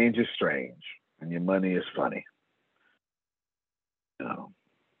your change is strange, and your money is funny, you know,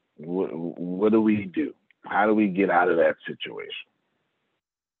 what do we do? How do we get out of that situation?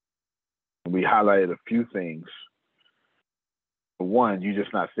 We highlighted a few things. One, you're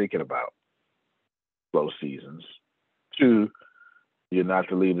just not thinking about slow seasons. Two, you're not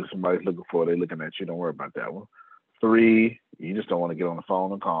the leader somebody's looking for. They're looking at you. Don't worry about that one. Three, you just don't want to get on the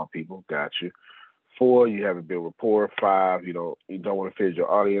phone and call people. Got you. Four, you haven't built rapport. Five, you don't want to feed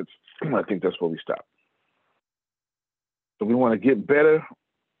your audience. I think that's where we stop. So we want to get better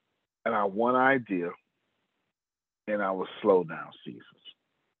at our one idea in our slow down seasons.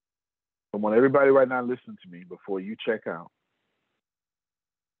 I want everybody right now listen to me before you check out.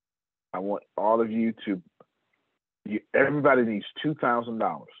 I want all of you to, everybody needs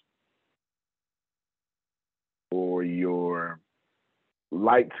 $2,000 for your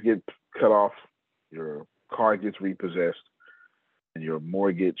lights get cut off, your car gets repossessed, and your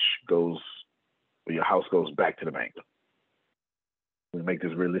mortgage goes, or your house goes back to the bank. We make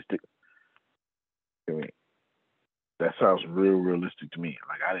this realistic. I mean, that sounds real realistic to me.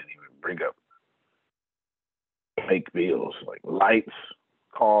 Like I didn't even bring up fake bills. Like lights,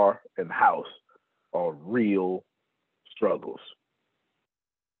 car, and house are real struggles.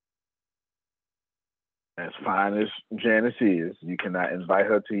 As fine as Janice is, you cannot invite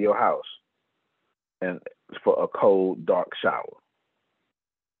her to your house and for a cold, dark shower.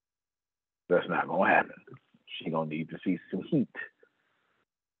 That's not gonna happen. She's gonna need to see some heat,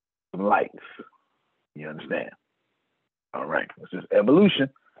 some lights. You understand? All right. This is evolution.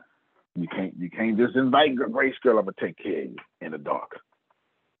 You can't just invite Grace, girl, I'm gonna take care of you in the dark.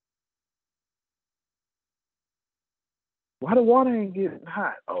 Why the water ain't getting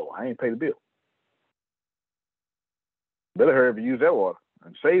hot? Oh, I ain't paid the bill. Better hurry up and use that water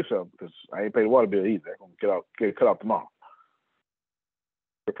and save some because I ain't paid the water bill either. They're gonna get cut off tomorrow.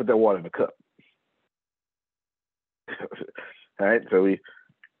 Put that water in the cup. All right, so we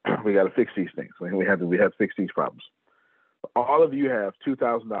got to fix these things. We have to fix these problems. All of you have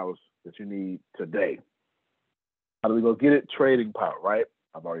 $2,000 that you need today. How do we go get it? Trading power, right?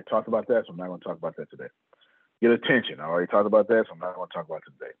 I've already talked about that, so I'm not going to talk about that today. Get attention. I already talked about that, so I'm not going to talk about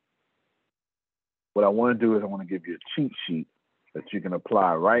it today. What I want to do is I want to give you a cheat sheet that you can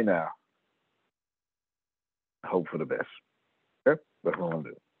apply right now. Hope for the best. Okay? That's what I want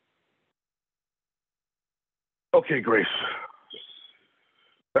to do. Okay, Grace.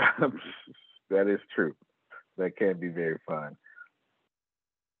 That is true. That can be very fun.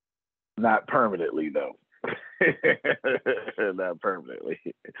 Not permanently, though. Not permanently.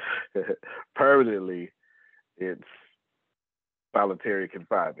 Permanently, it's solitary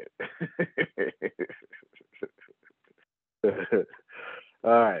confinement.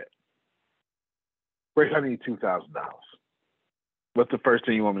 All right. Grace, I need $2,000. What's the first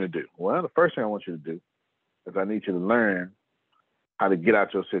thing you want me to do? Well, the first thing I want you to do is I need you to learn how to get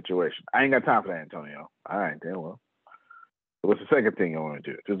out your situation. I ain't got time for that, Antonio. All right, then, well. What's the second thing you want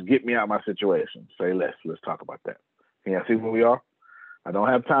to do? Just get me out of my situation. Say less. Let's talk about that. Can y'all see where we are? I don't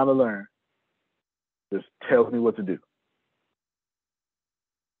have time to learn. Just tells me what to do.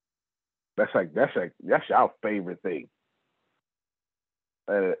 That's y'all favorite thing.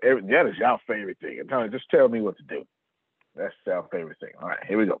 That is y'all favorite thing. Antonio, just tell me what to do. That's our favorite thing. All right,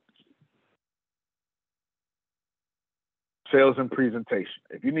 here we go. Sales and presentation.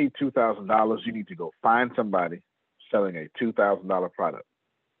 If you need $2,000, you need to go find somebody selling a $2,000 product.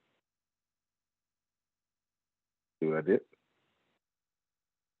 See what I did?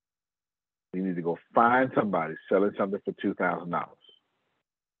 You need to go find somebody selling something for $2,000.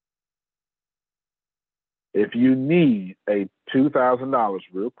 If you need a $2,000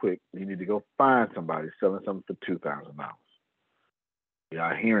 real quick, you need to go find somebody selling something for $2,000.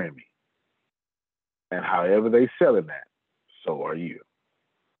 Y'all hearing me? And however they selling that, so are you.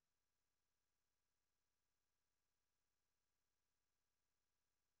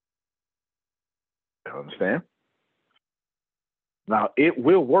 You understand? Now, it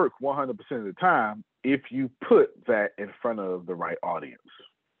will work 100% of the time if you put that in front of the right audience.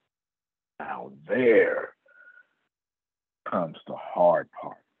 Now, there comes the hard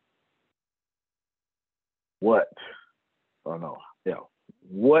part. What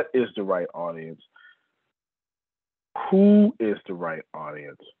is the right audience? Who is the right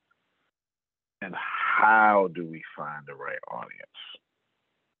audience? And how do we find the right audience?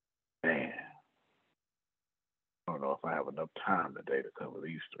 Man, I don't know if I have enough time today to cover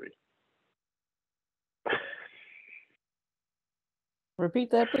these three.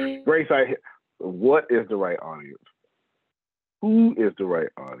 Repeat that, please. Grace, what is the right audience? Who is the right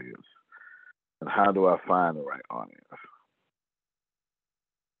audience? And how do I find the right audience?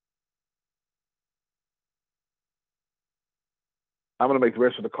 I'm going to make the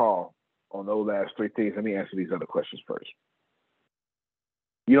rest of the call on those last three things. Let me answer these other questions first.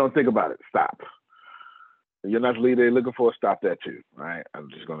 You don't think about it. Stop. If you're not the leader they're looking for, stop that too. All right? I'm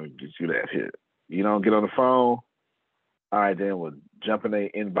just going to do that here. You don't get on the phone. All right, then we'll jump in a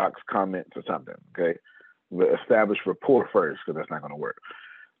inbox comments or something, okay? We'll establish rapport first because that's not going to work.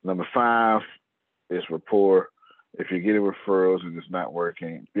 Number 5 is rapport. If you're getting referrals and it's not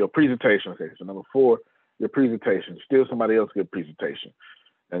working, your presentation. Okay, so number 4, your presentation. Steal somebody else's good presentation.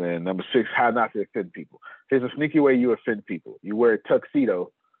 And then number 6, how not to offend people. Here's a sneaky way you offend people. You wear a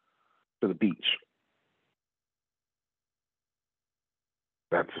tuxedo to the beach.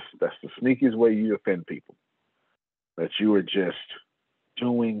 That's the sneakiest way you offend people. That you are just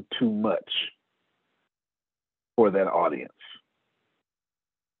doing too much for that audience.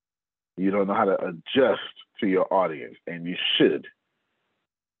 You don't know how to adjust to your audience, and you should.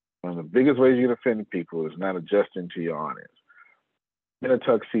 One of the biggest ways you can offend people is not adjusting to your audience. In a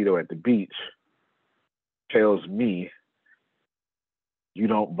tuxedo at the beach tells me you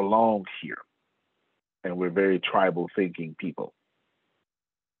don't belong here. And we're very tribal thinking people.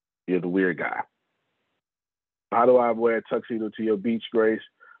 You're the weird guy. How do I wear a tuxedo to your beach, Grace?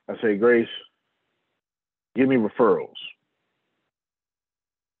 I say, Grace, give me referrals.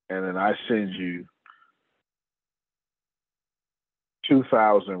 And then I send you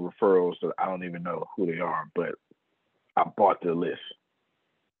 2,000 referrals that I don't even know who they are, but I bought their list.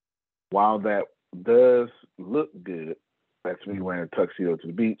 While that does look good, that's me wearing a tuxedo to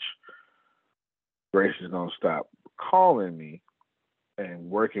the beach, Grace is going to stop calling me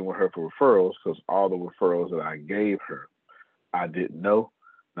and working with her for referrals because all the referrals that I gave her, I didn't know.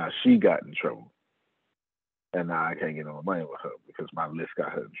 Now she got in trouble. And now I can't get no money with her because my list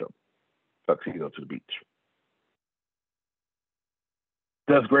got her in trouble. Tuxedo to the beach.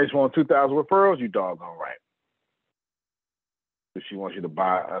 Does Grace want 2,000 referrals? You doggone right. If she wants you to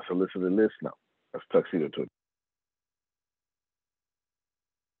buy a solicited list, no. That's tuxedo to it.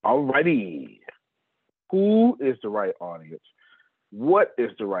 Alrighty. Who is the right audience? What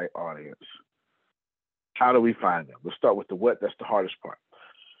is the right audience? How do we find them? Let's start with the what. That's the hardest part.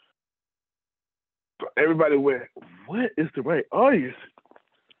 So everybody went, what is the right audience?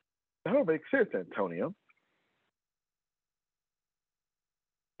 That don't make sense, Antonio.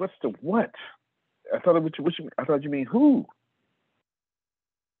 What's the what? I thought you mean who?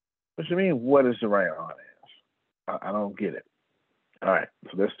 What you mean, what is the right audience? I don't get it. All right,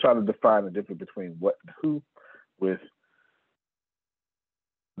 so let's try to define the difference between what and who with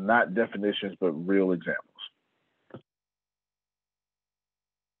not definitions, but real examples.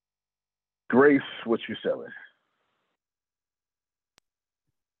 Grace, what you selling?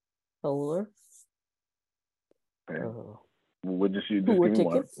 Solar. Okay. What just you just Tour give me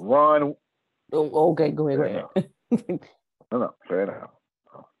one? tickets. Ron. Oh, okay, go ahead. No, fair enough.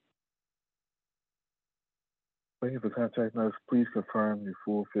 Thank you for contacting us. Please confirm your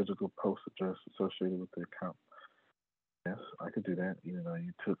full physical post address associated with the account. Yes, I could do that, even though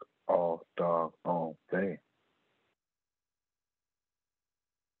you took all dog all day.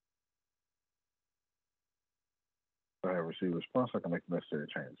 If I have received a response, I can make the necessary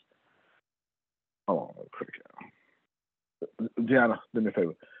changes. Hold on, quick. Gianna, do me a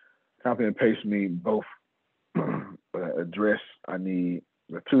favor. Copy and paste me both address. I need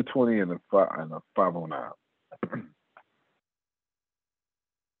the 220 and the 509.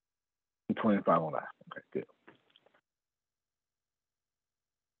 220 and 509. Okay, good.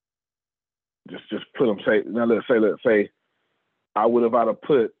 Just put them. Let's say I would have either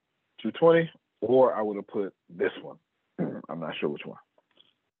put 220 or I would have put this one. I'm not sure which one.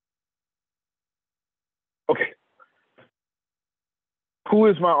 Okay. Who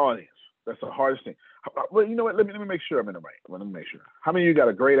is my audience? That's the hardest thing. Well, you know what? Let me make sure I'm in the right. Let me make sure. How many of you got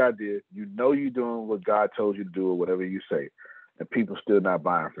a great idea? You know you're doing what God told you to do or whatever you say, and people still not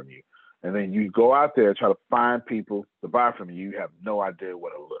buying from you. And then you go out there and try to find people to buy from you. You have no idea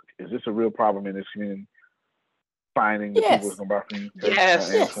what to look. Is this a real problem in this community? Finding the people who's going to buy from you?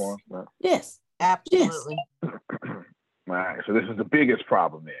 Yes. Absolutely. All right. So this is the biggest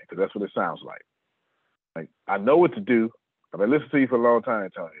problem then, because that's what it sounds like. Like, I know what to do. I've been listening to you for a long time,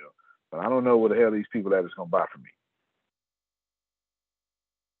 Antonio, but I don't know what the hell these people that is going to buy from me.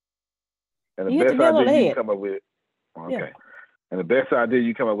 And the best idea you come up with, okay. Yeah. And the best idea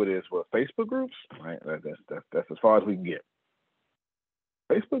you come up with is, well, Facebook groups, right? That's as far as we can get.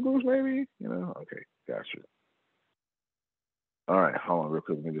 Facebook groups, maybe? You know? Okay, gotcha. All right, hold on real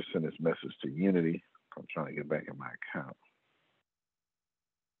quick. Let me just send this message to Unity. I'm trying to get back in my account.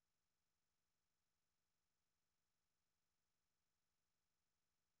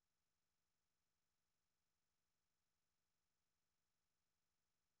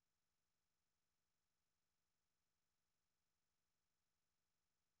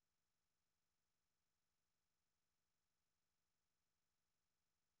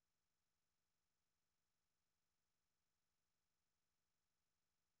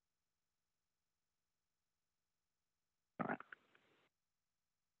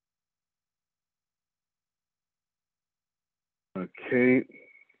 Okay.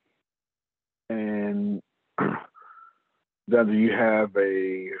 And do you have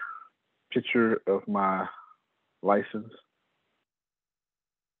a picture of my license?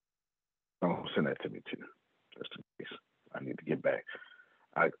 Oh, send that to me too, just in case I need to get back.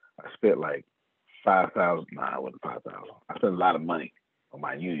 I spent like $5,000. Nah, it wasn't $5,000. I spent a lot of money on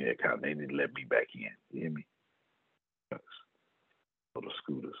my Union account. They need to let me back in. You hear me? Little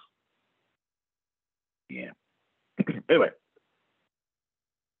scooters. Yeah. Anyway.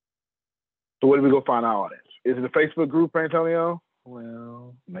 So where do we go find our audience? Is it a Facebook group, Antonio?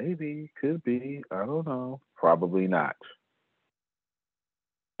 Well, maybe, could be. I don't know. Probably not.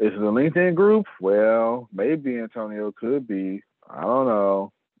 Is it a LinkedIn group? Well, maybe, Antonio, could be. I don't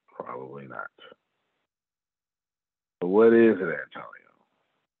know. Probably not. But what is it, Antonio?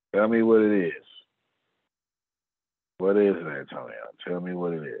 Tell me what it is. What is it, Antonio? Tell me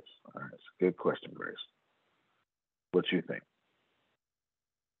what it is. All right, it's a good question, Grace. What you think?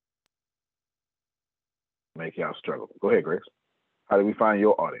 Make y'all struggle. Go ahead, Grace. How do we find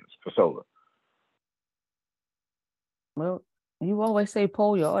your audience for solar? Well, you always say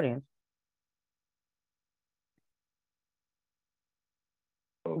poll your audience.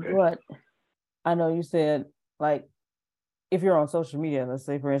 Okay. But I know you said, like, if you're on social media, let's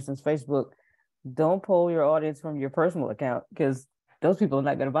say, for instance, Facebook, don't poll your audience from your personal account because those people are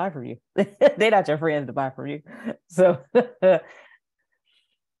not going to buy from you. They're not your friends to buy from you. So that's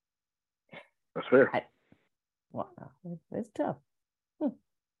fair. Wow, it's tough.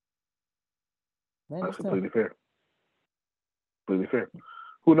 That's completely fair. Completely fair.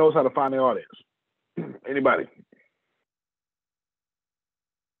 Who knows how to find the audience? Anybody? If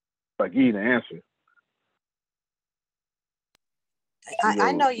I give you the answer.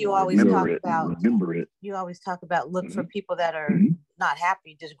 I know you always talk about. You always talk about look for people that are not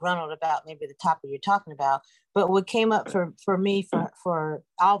happy, disgruntled about maybe the topic you're talking about. But what came up for me for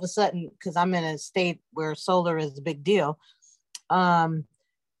all of a sudden, because I'm in a state where solar is a big deal, and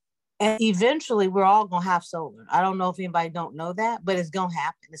eventually we're all gonna have solar. I don't know if anybody don't know that, but it's gonna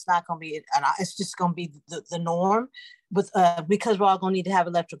happen. It's not gonna be, it's just gonna be the norm. But because we're all gonna need to have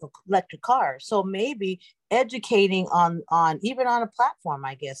electric cars, so maybe educating on even on a platform,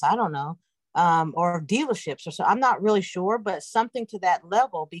 I guess, I don't know, or dealerships or so. I'm not really sure, but something to that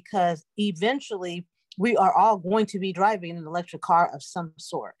level, because eventually we are all going to be driving an electric car of some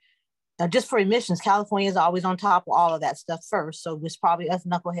sort. Just for emissions, California is always on top of all of that stuff first. So it's probably us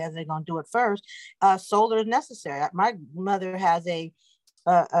knuckleheads that are going to do it first. Solar is necessary. My mother has a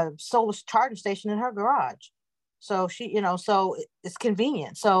solar charging station in her garage. So so it's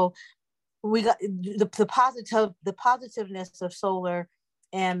convenient. So we got the positiveness of solar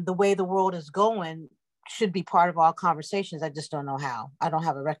and the way the world is going should be part of all conversations. I just don't know how. I don't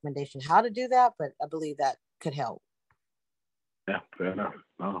have a recommendation how to do that, but I believe that could help. Yeah, fair enough.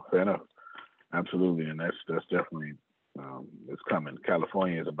 No, fair enough. Absolutely, and that's definitely it's coming.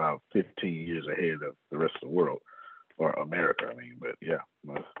 California is about 15 years ahead of the rest of the world, or America. I mean, but yeah,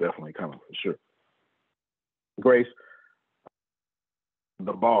 it's definitely coming for sure. Grace,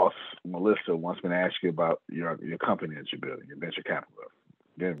 the boss, Melissa, wants me to ask you about your company that you're building, your venture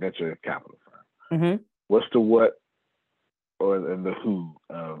capital firm. Mm-hmm. What's the what or the who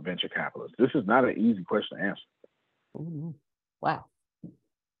of venture capitalists? This is not an easy question to answer. Mm-hmm. Wow.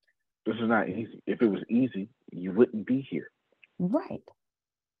 This is not easy. If it was easy, you wouldn't be here. Right.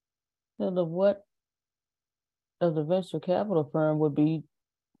 So the what of the venture capital firm would be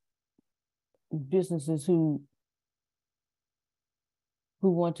businesses who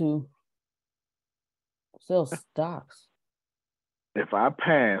want to sell stocks. If I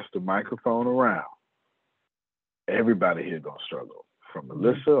pass the microphone around, everybody here gonna struggle, from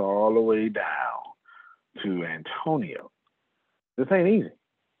Melissa all the way down to Antonio. This ain't easy.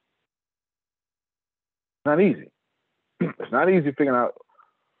 It's not easy. It's not easy figuring out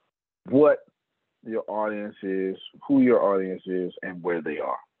what your audience is, who your audience is, and where they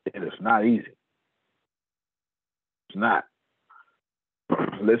are. It is not easy. It's not.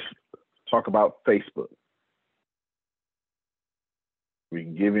 Let's talk about Facebook. We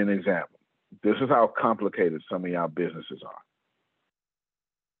can give you an example. This is how complicated some of y'all businesses are.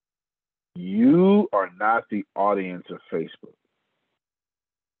 You are not the audience of Facebook.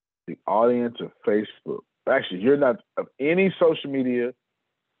 The audience of Facebook. Actually, you're not of any social media,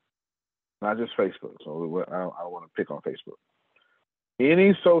 not just Facebook. So I don't want to pick on Facebook.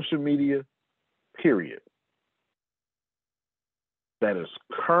 Any social media, period, that is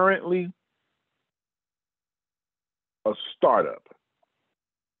currently a startup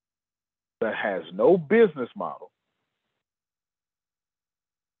that has no business model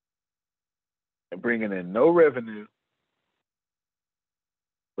and bringing in no revenue,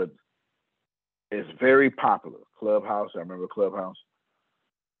 but it's very popular. Clubhouse, I remember Clubhouse.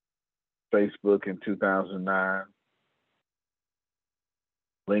 Facebook in 2009.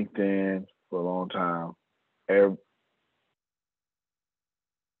 LinkedIn for a long time.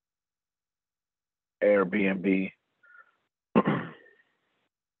 Airbnb.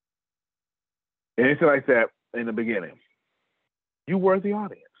 Anything like that in the beginning. You were the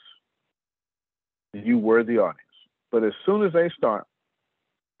audience. You were the audience. But as soon as they start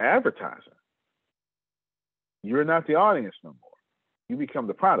advertising, you're not the audience no more. You become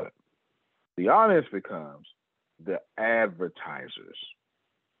the product. The audience becomes the advertisers.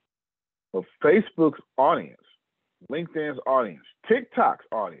 But Facebook's audience, LinkedIn's audience, TikTok's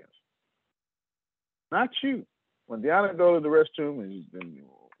audience, not you. When Deanna go to the restroom and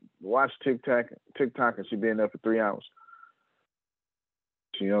watch TikTok and she been there for 3 hours,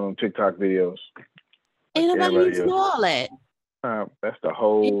 she on TikTok videos. Ain't nobody needs to know all that. That's the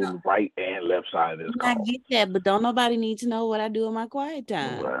whole right and left side of this I call. get that, but don't nobody need to know what I do in my quiet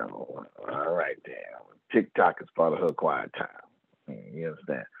time. Well, all right, then. TikTok is part of her quiet time. You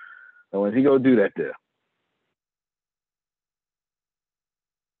understand? And when he go do that there,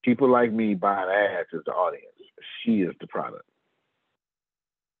 people like me buying ads is the audience. She is the product.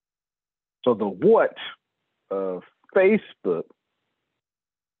 So the what of Facebook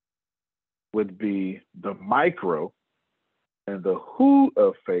would be the micro, and the who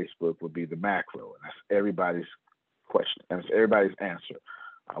of Facebook would be the macro. And that's everybody's question. And it's everybody's answer.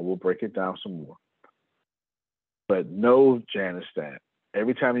 I will break it down some more. But know, Janice, that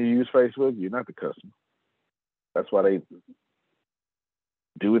every time you use Facebook, you're not the customer. That's why they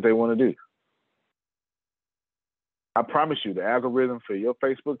do what they want to do. I promise you, the algorithm for your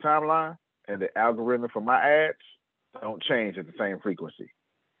Facebook timeline and the algorithm for my ads don't change at the same frequency.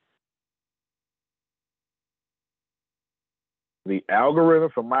 The algorithm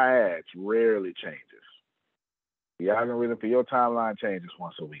for my ads rarely changes. The algorithm for your timeline changes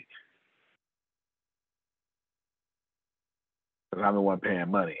once a week. Because I'm the one paying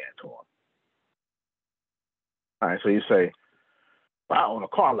money, Antoine. All right, so you say, wow, on a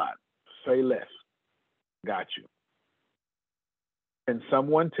car lot, say less. Got you. Can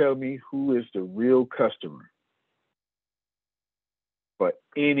someone tell me who is the real customer for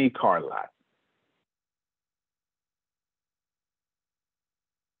any car lot?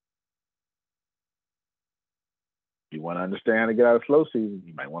 If you want to understand how to get out of slow season,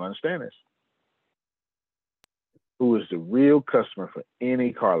 you might want to understand this. Who is the real customer for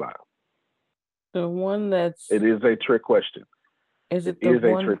any car lot? The one that's. It is a trick question. Is it It the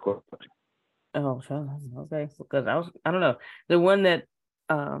is one? a trick question. Oh, okay. Because I don't know. The one that,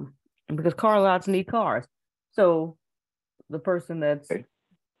 because car lots need cars. So the person that's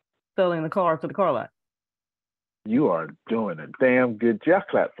selling the car to the car lot. You are doing a damn good job.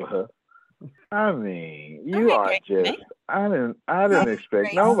 Clap for her. I mean, you are just, I didn't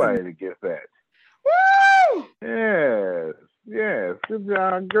expect nobody to get that. Woo! Yes. Good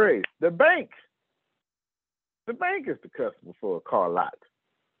job, Grace. The bank is the customer for a car lot.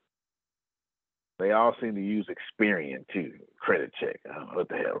 They all seem to use Experian too. Credit check. I don't know what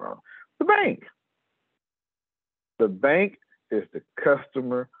the hell wrong. The bank is the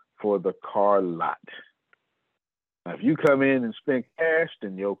customer for the car lot. Now, if you come in and spend cash,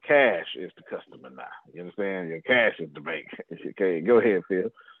 then your cash is the customer now. You understand? Your cash is the bank. Okay, go ahead,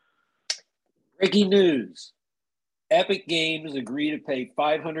 Phil. Breaking news. Epic Games agreed to pay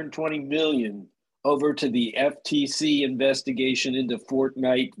 $520 million over to the FTC investigation into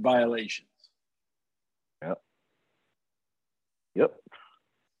Fortnite violations. Yep.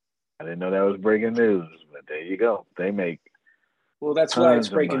 I didn't know that was breaking news, but there you go. They make. Well, that's why it's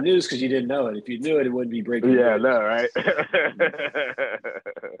breaking news, because you didn't know it. If you knew it, it wouldn't be breaking news. Yeah, I know, right?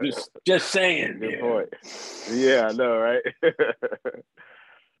 just saying. Good point. Yeah, I know, right?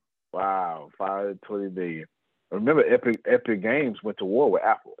 Wow, $520 million. Remember, Epic Games went to war with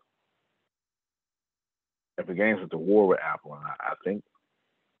Apple. Epic Games went to war with Apple, and I think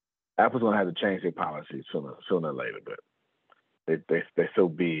Apple's gonna have to change their policies sooner or later. But they're so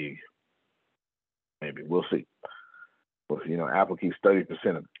big. Maybe we'll see. But Apple keeps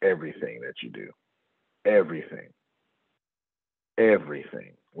 30% of everything that you do. Everything,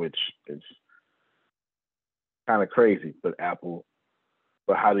 which is kind of crazy. But how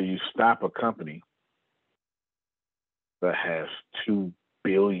do you stop a company that has 2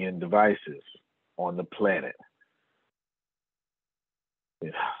 billion devices on the planet?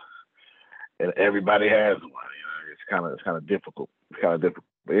 And everybody has one. It's kind of difficult.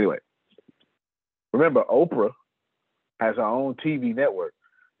 But anyway, remember, Oprah has her own TV network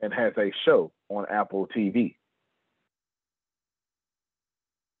and has a show on Apple TV.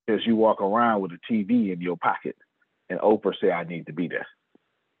 Because you walk around with a TV in your pocket, and Oprah say, "I need to be there."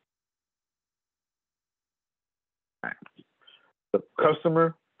 Right. The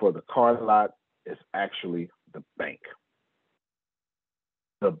customer for the car lot is actually the bank.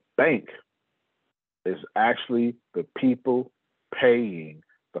 The bank is actually the people paying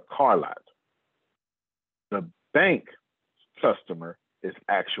the car lot. The bank customer is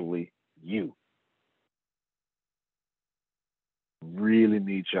actually you. Really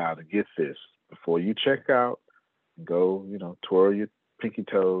need y'all to get this before you check out. Go, twirl your pinky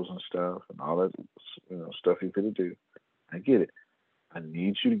toes and stuff and all that, stuff you're gonna do. I get it. I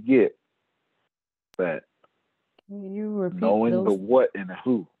need you to get that. Can you repeat knowing the what and the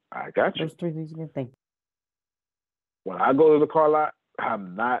who. I got you. Those 3 things again. Thank you. When I go to the car lot,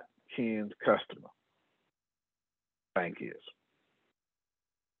 I'm not Ken's customer. Bank is.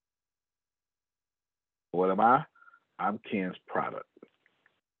 What am I? I'm Ken's product.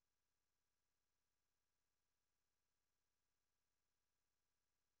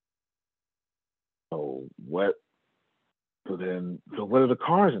 So what are the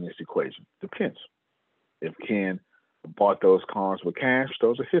cars in this equation? Depends. If Ken bought those cars with cash,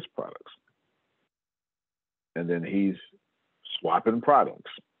 those are his products. And then he's swapping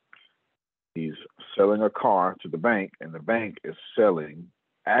products. He's selling a car to the bank, and the bank is selling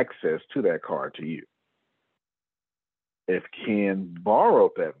access to that car to you. If Ken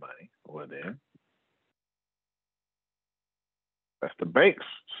borrowed that money, well then, that's the bank's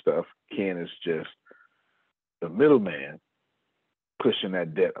stuff. Ken is just the middleman pushing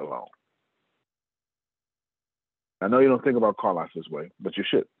that debt along. I know you don't think about car lots this way, but you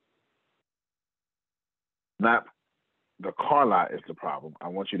should. Not the car lot is the problem. I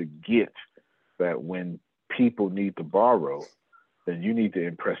want you to get that when people need to borrow, then you need to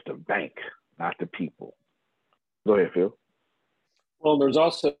impress the bank, not the people. Go ahead, Phil. Well, there's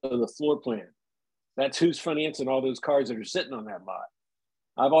also the floor plan. That's who's financing all those cars that are sitting on that lot.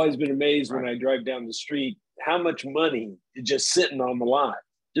 I've always been amazed when I drive down the street how much money is just sitting on the lot,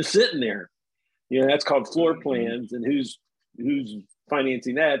 just sitting there. That's called floor plans, and who's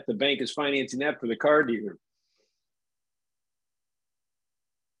financing that? The bank is financing that for the car dealer.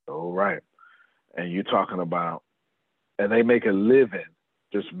 All right. And you're talking about, and they make a living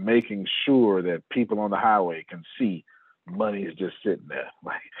just making sure that people on the highway can see money's just sitting there.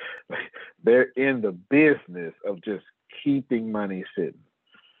 Like they're in the business of just keeping money sitting.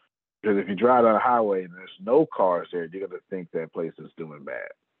 Because if you drive down the highway and there's no cars there, you're going to think that place is doing bad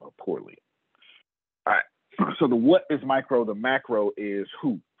or poorly. All right. So the what is micro, the macro is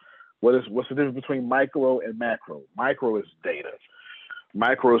who. What's the difference between micro and macro? Micro is data.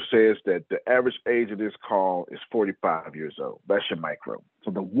 Micro says that the average age of this call is 45 years old. That's your micro.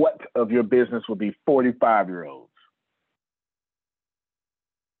 So the what of your business will be 45-year-olds.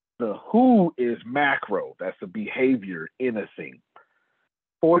 The who is macro. That's the behavior in a thing.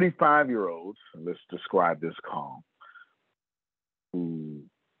 45-year-olds, let's describe this call, who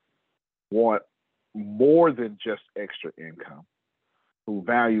want more than just extra income, who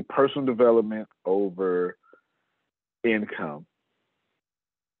value personal development over income,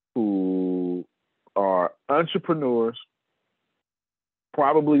 who are entrepreneurs,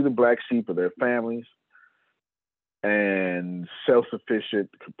 probably the black sheep of their families, and self-sufficient,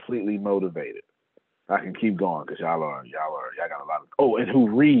 completely motivated. I can keep going because y'all got a lot of, and who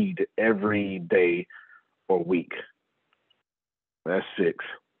read every day or week. That's 6.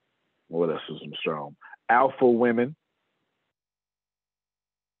 What else is some strong? Alpha women.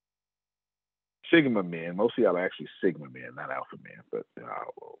 Sigma men. Most of y'all are actually Sigma men, not alpha men, but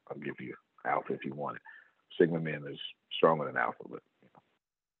I'll give you alpha if you want it. Sigma men is stronger than alpha, but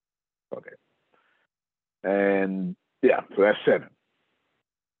okay. And yeah, so that's 7.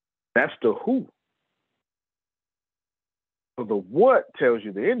 That's the who. So the what tells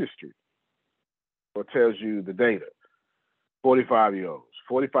you the industry or tells you the data. 45-year-olds,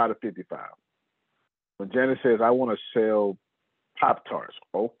 45 to 55. When Janet says, I want to sell Pop-Tarts,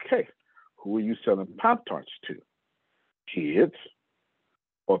 okay. Who are you selling Pop-Tarts to? Kids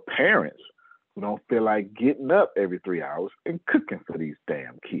or parents who don't feel like getting up every 3 hours and cooking for these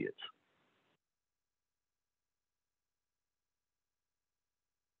damn kids.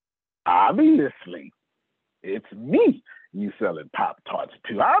 Obviously, it's me you selling Pop-Tarts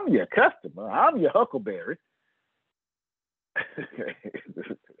to. I'm your customer. I'm your Huckleberry.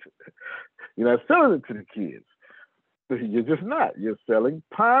 You're not selling it to the kids. You're just not. You're selling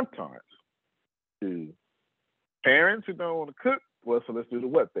Pop-Tarts to parents who don't want to cook. Well, so let's do the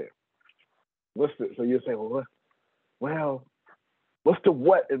what there. So you're saying, well, what's the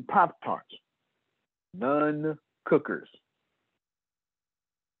what in Pop-Tarts? None cookers.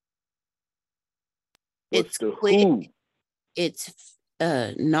 What's It's the quick. who? It's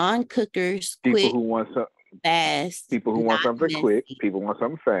non-cookers, People quick, who want something fast. People who want not something quick. messy. People want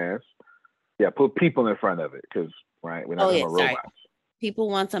something fast. Yeah, put people in front of it because, right, we're not talking about robots. People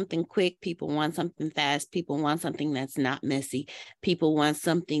want something quick. People want something fast. People want something that's not messy. People want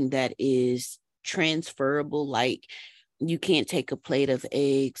something that is transferable. Like you can't take a plate of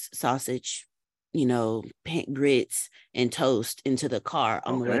eggs, sausage, grits and toast into the car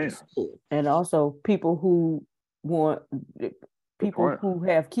on the way to school. And also people who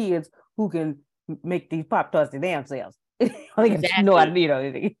have kids who can make these Pop-Tarts their damn selves.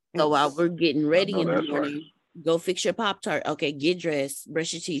 Exactly. So while we're getting ready in the morning, go fix your Pop-Tart. Okay, get dressed,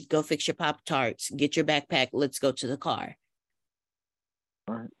 brush your teeth, go fix your Pop-Tarts, get your backpack, let's go to the car.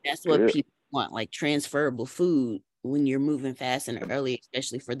 Right. That's what people want, like transferable food when you're moving fast and early,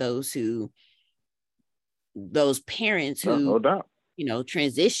 especially for those parents who no doubt.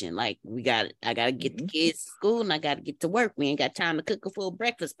 Transition. Like I gotta get the kids to school and I gotta get to work. We ain't got time to cook a full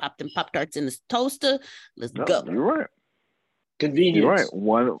breakfast. Pop them Pop-Tarts in the toaster. Let's go. You're right. Convenience. You're right.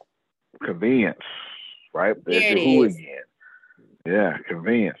 One convenience, right? There's your who again. Yeah,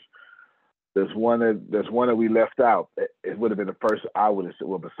 convenience. There's one that we left out. It would have been the first I would have said.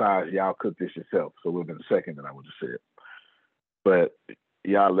 Well, besides y'all cook this yourself, so it would have been the second that I would have said. But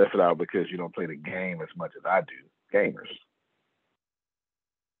y'all left it out because you don't play the game as much as I do. Gamers.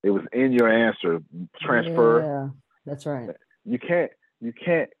 It was in your answer. Transfer. Yeah, that's right. You can't.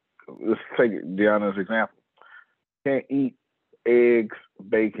 Let's take Deanna's example. You can't eat eggs,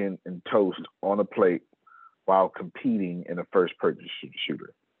 bacon, and toast on a plate while competing in a first-person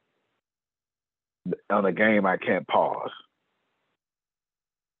shooter. On a game, I can't pause.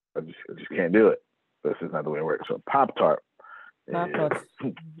 I just can't do it. This is not the way it works. So Pop-Tart. Pop-Tarts.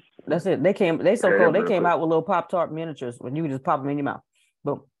 That's it. They came out with little Pop-Tart miniatures when you just pop them in your mouth.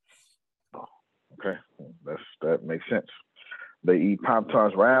 Boom. Okay, that makes sense. They eat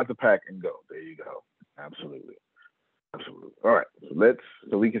Pop-Tarts right out the pack and go. There you go. Absolutely. All right,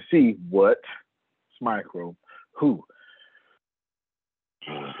 so we can see what's micro, who.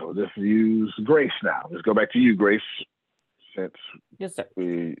 So let's use Grace now. Let's go back to you, Grace. since Yes, sir.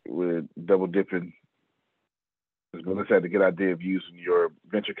 we're double dipping, let's have to get idea of using your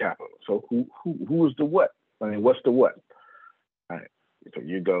venture capital. So who is the what? I mean, what's the what? All right. So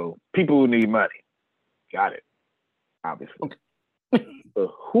you go, people who need money. Got it. Obviously. Okay. But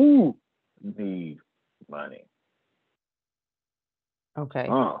who need money? Okay.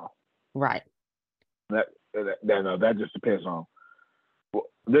 Oh. Right. That just depends on. Well,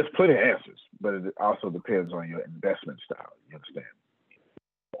 there's plenty of answers, but it also depends on your investment style. You understand?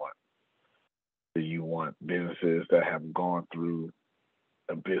 Do you want businesses that have gone through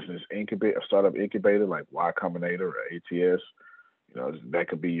a business incubator, a startup incubator like Y Combinator or ATS? You know, that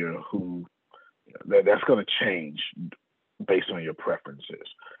could be your who. You know, that's going to change based on your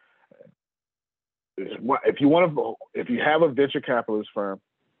preferences. If you have a venture capitalist firm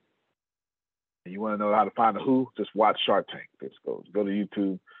and you want to know how to find the who, just watch Shark Tank. Just go to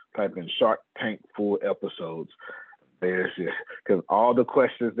YouTube, type in Shark Tank full episodes. There's because all the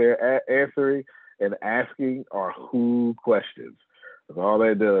questions they're answering and asking are who questions. That's all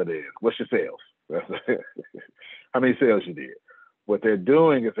they're doing is, what's your sales? How many sales you did? What they're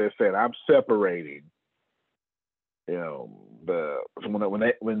doing is they're saying, I'm separating. You know,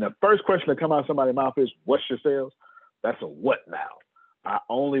 when the first question that comes out of somebody's mouth is, what's your sales? That's a what now. I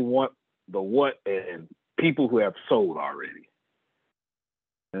only want the what and people who have sold already.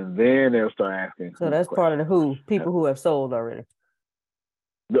 And then they'll start asking. So that's part of the who, people who have sold already.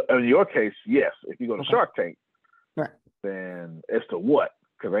 In your case, yes. If you go to Shark Tank, right, then it's the what.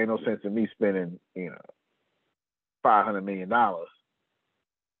 Because ain't no sense in me spending, $500 million.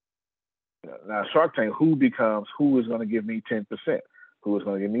 Now, Shark Tank, who becomes who is going to give me 10%? Who is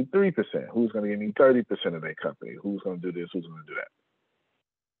going to give me 3%? Who's going to give me 30% of their company? Who's going to do this? Who's going to do that?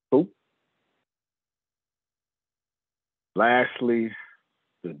 Who? Lastly,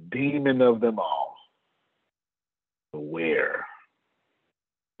 the demon of them all, the where.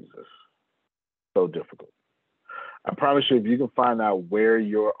 Jesus. So difficult. I promise you, if you can find out where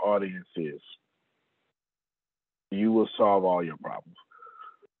your audience is, you will solve all your problems.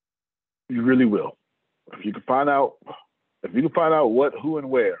 You really will. If you can find out what, who, and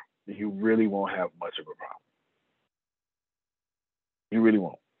where, you really won't have much of a problem. You really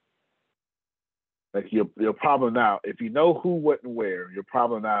won't. Like your problem now, if you know who, what, and where, your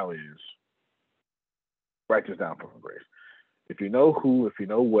problem now is, write this down for Grace. If you know who, if you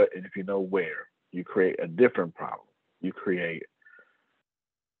know what, and if you know where, you create a different problem. You create,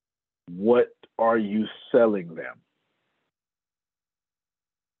 what are you selling them?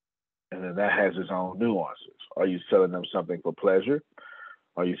 And then that has its own nuances. Are you selling them something for pleasure?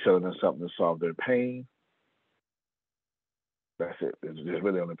 Are you selling them something to solve their pain? That's it. There's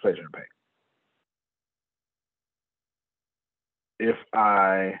really only pleasure and pain. If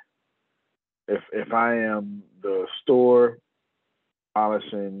I am the store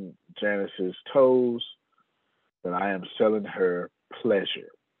polishing Janice's toes, then I am selling her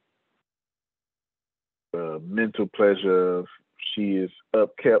pleasure. The mental pleasure of she is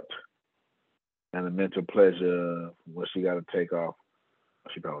upkept, and the mental pleasure of what she got to take off.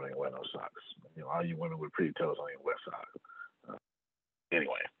 She probably ain't wear no socks. All you women with pretty toes don't even wear socks.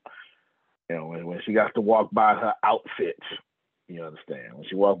 Anyway, when she got to walk by her outfit, you understand. When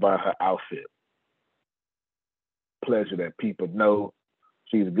she walked by her outfit, pleasure that people know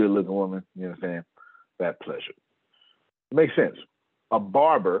she's a good-looking woman, you understand? That pleasure. It makes sense. A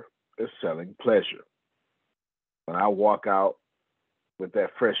barber is selling pleasure. When I walk out with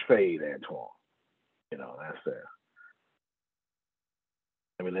that fresh fade, Antoine, that's there.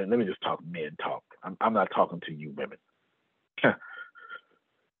 Let me just talk men talk. I'm not talking to you women. I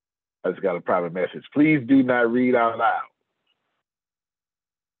just got a private message. Please do not read out loud.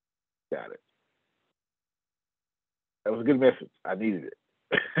 Got it. That was a good message. I needed it.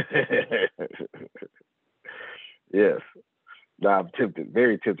 Yes. Now I'm tempted,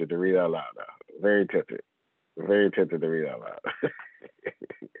 very tempted to read out loud now. Very tempted. Very tempted to read out loud.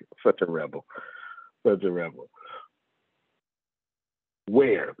 Such a rebel. Such a rebel.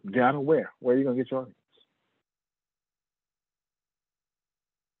 Where? Deanna, where? Where are you going to get your audience?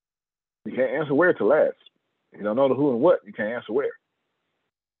 You can't answer where to last. If you don't know the who and what, you can't answer where.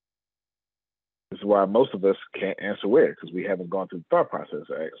 This is why most of us can't answer where, because we haven't gone through the thought process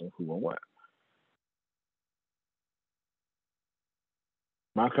of asking who and what.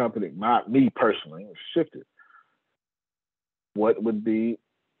 My company, me personally, shifted. What would be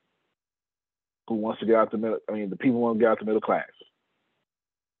who wants to get out the middle? I mean, the people want to get out the middle class.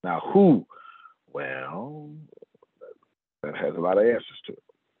 Now, who? Well, that has a lot of answers to it.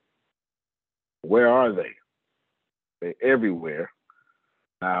 Where are they? They're everywhere.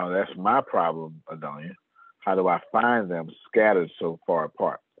 Now, that's my problem, Adonia. How do I find them scattered so far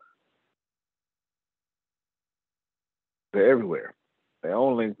apart? They're everywhere. They're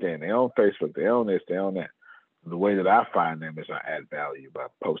on LinkedIn, they're on Facebook, they're on this, they're on that. The way that I find them is I add value by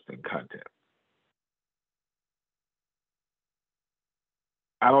posting content.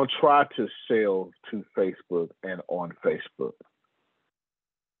 I don't try to sell to Facebook and on Facebook.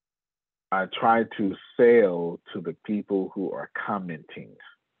 I try to sell to the people who are commenting.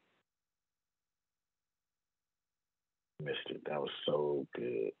 Missed it. That was so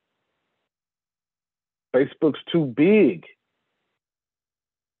good. Facebook's too big.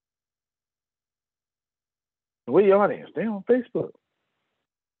 Where your audience? They on Facebook.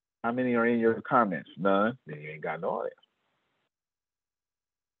 How many are in your comments? None. Then you ain't got no audience.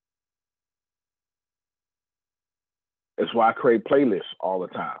 That's why I create playlists all the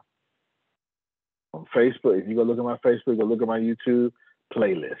time. On Facebook, if you go look at my Facebook, go look at my YouTube,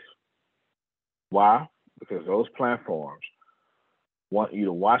 playlists. Why? Because those platforms want you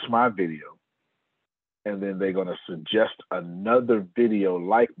to watch my video, and then they're going to suggest another video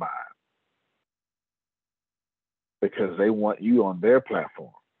like mine because they want you on their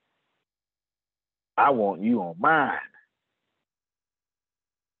platform. I want you on mine.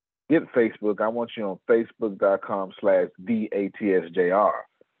 Get Facebook. I want you on facebook.com/DATSJR.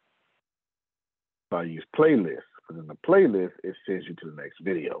 So I use playlists, because in the playlist, it sends you to the next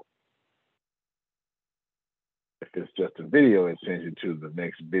video. If it's just a video, it sends you to the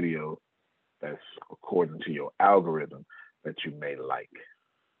next video that's according to your algorithm that you may like.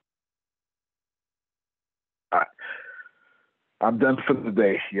 All right. I'm done for the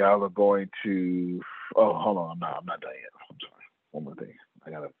day. Y'all are going to, oh, hold on. I'm not done yet. I'm sorry. One more thing. I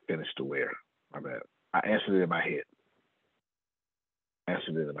got to finish the where. My bad. I answered it in my head.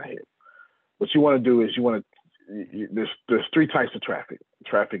 What you want to do is there's three types of traffic.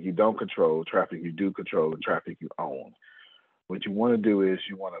 Traffic you don't control, traffic you do control, and traffic you own. What you want to do is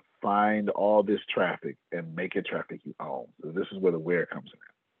you want to find all this traffic and make it traffic you own. So this is where the where comes in.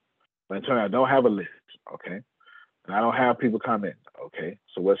 I'm telling you, I don't have a list, okay? And I don't have people come in, okay?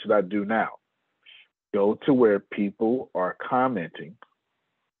 So what should I do now? Go to where people are commenting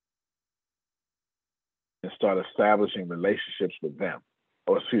and start establishing relationships with them.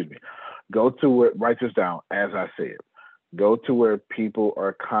 Oh, excuse me. Go to where, write this down as I said. Go to where people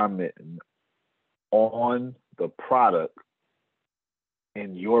are commenting on the product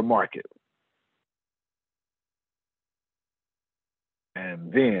in your market.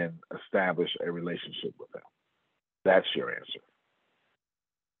 And then establish a relationship with them. That's your answer.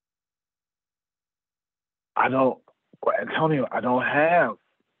 Antonio, I don't have.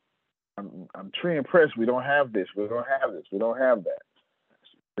 I'm Tree and Press. We don't have this. We don't have this. We don't have that.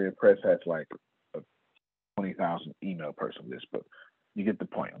 Tree and Press has like a 20,000 email person list, but you get the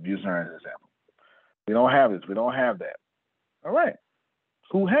point. I'm using her as an example. We don't have this. We don't have that. All right.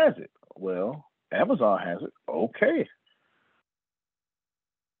 Who has it? Well, Amazon has it. Okay.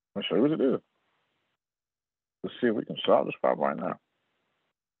 I'll show you what it is. Let's see if we can solve this problem right now.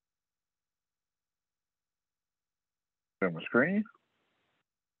 Share my screen.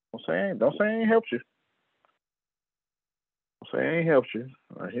 Don't say it ain't helped you. Don't say it ain't helped you.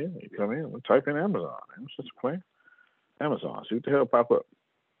 Right here, you come in, we type in Amazon. It's just a plain Amazon. See what the hell pop up.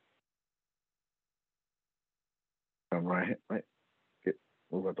 Come right here. Right.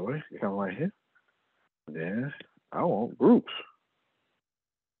 Move out the way. Come right here. Then I want groups.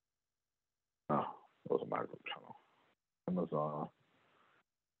 Oh, those are my groups. Amazon.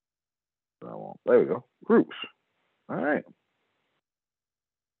 There we go. Groups. All right.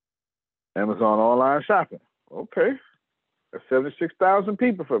 Amazon online shopping. Okay. That's 76,000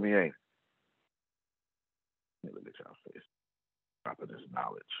 people for me, ain't it? Let me look at y'all face. Dropping this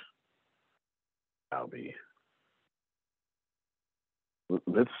knowledge. I'll be.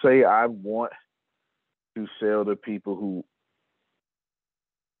 Let's say I want to sell to people who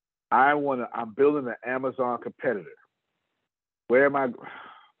I'm building an Amazon competitor. Where am I?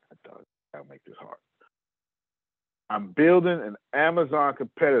 I'll make this hard. I'm building an Amazon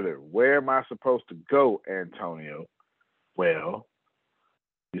competitor. Where am I supposed to go, Antonio? Well,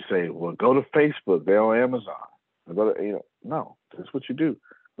 you say, well, go to Facebook. They're on Amazon. No, that's what you do.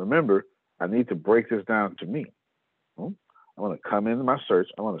 Remember, I need to break this down to me. I want to come into my search.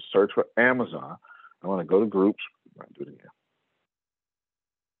 I want to search for Amazon. I want to go to groups. I'm going to do it again.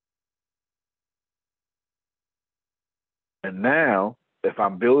 And now, if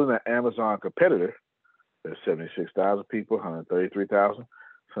I'm building an Amazon competitor, there's 76,000 people, 133,000.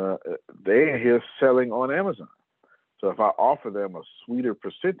 So they're here selling on Amazon. So if I offer them a sweeter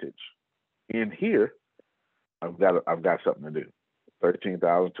percentage in here, I've got something to do.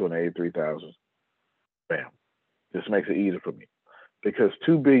 13,000, 283,000. Bam. This makes it easier for me. Because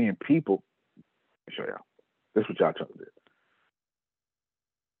 2 billion people, let me show y'all. This is what y'all trying to do.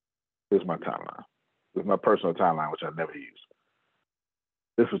 This is my timeline. This is my personal timeline, which I never use.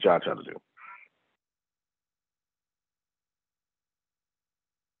 This is what y'all trying to do.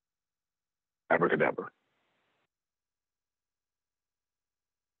 Abracadabra.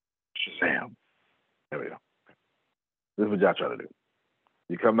 Shazam. There we go. This is what y'all try to do.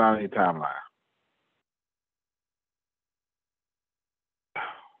 You come down in your timeline. Let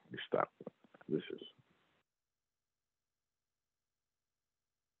me stop. This is.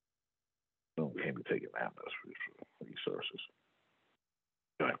 Can't be taking that much for resources.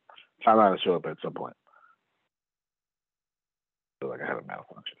 Anyway, timeline will show up at some point. Feel like I had a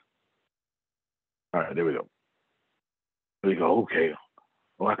malfunction. All right, there we go. There we go. Okay.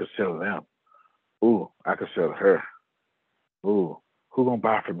 Oh, I could sell them. Ooh, I could sell her. Ooh, who gonna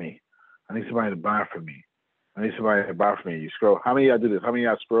buy for me? I need somebody to buy for me. I need somebody to buy for me. You scroll. How many of y'all do this? How many of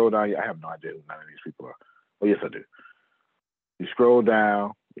y'all scroll down? I have no idea who none of these people are. Oh, yes, I do. You scroll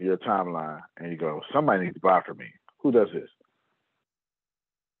down your timeline and you go, somebody needs to buy for me. Who does this?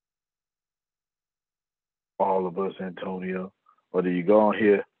 All of us, Antonio. Or do you go on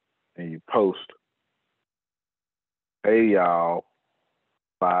here and you post, hey, y'all,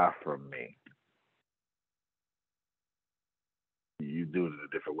 buy from me? You do it in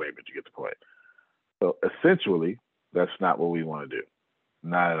a different way, but you get the point. So essentially, that's not what we want to do.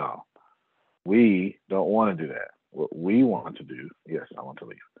 Not at all. We don't want to do that. What we want to do, yes, I want to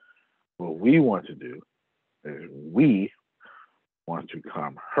leave. What we want to do is we want to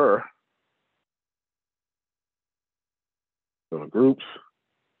come her, go to groups,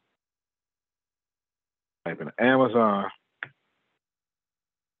 type in Amazon,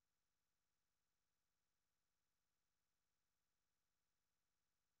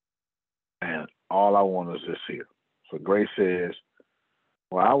 and all I want is this here. So Grace says,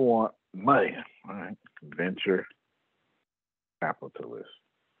 well, I want money. All right, venture capitalist.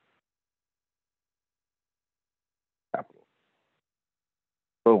 Capital.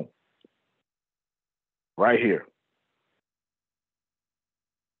 Boom. Right here.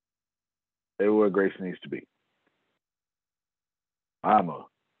 Everywhere Grace needs to be. I'm a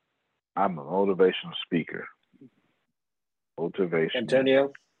motivational speaker. Motivation.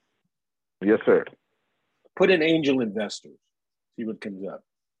 Antonio? Yes, sir. Put in angel investors. See what comes up.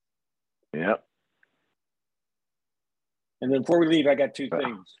 Yep. And then before we leave, I got 2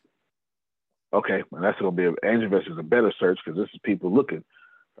 things. Okay, and that's going to be angel investors, a better search because this is people looking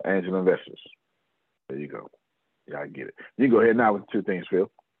for angel investors. There you go. Yeah, I get it. You can go ahead now with 2 things, Phil.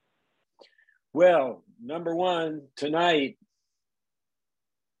 Well, number 1, tonight.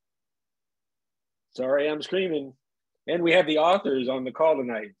 Sorry, I'm screaming. And we have the authors on the call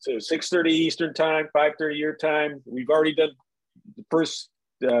tonight. So 6:30 Eastern time, 5:30 your time. We've already done the first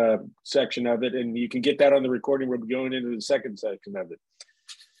section of it, and you can get that on the recording. We'll be going into the second section of it.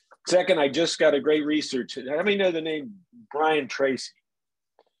 Second, I just got a great research. How many know the name Brian Tracy?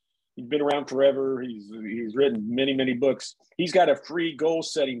 He's been around forever. He's written many, many books. He's got a free goal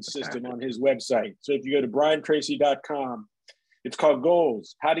setting system on his website. So if you go to briantracy.com, it's called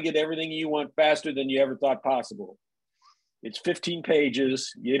Goals, How to Get Everything You Want Faster Than You Ever Thought Possible. It's 15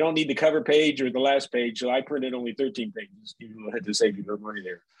 pages. You don't need the cover page or the last page. So I printed only 13 pages. You had to save you no money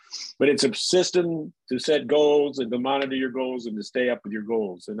there. But it's a system to set goals and to monitor your goals and to stay up with your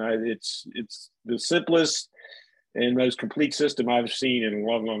goals. And it's the simplest and most complete system I've seen in a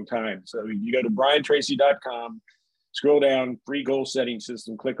long, long time. So you go to briantracy.com, scroll down, free goal setting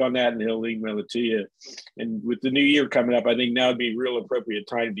system, click on that, and he'll email it to you. And with the new year coming up, I think now would be a real appropriate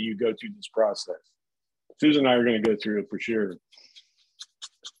time for you to go through this process. Susan and I are going to go through it for sure.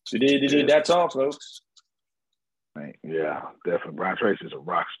 That's all, folks. Yeah, definitely. Brian Tracy is a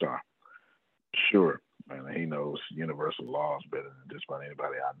rock star. Sure. And he knows universal laws better than just about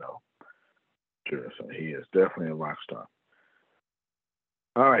anybody I know. Sure. So he is definitely a rock star.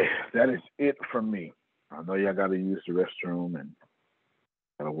 All right. That is it from me. I know y'all got to use the restroom and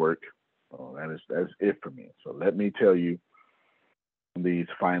got to work. So that's it for me. So let me tell you these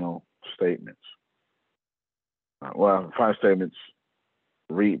final statements. Final statements,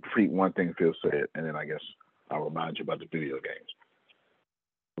 repeat one thing Phil said, and then I guess I'll remind you about the video games.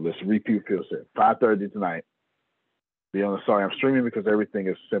 Let's repeat Phil said. 5:30 tonight. Sorry, I'm streaming because everything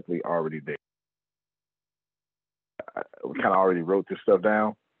is simply already there. We kind of already wrote this stuff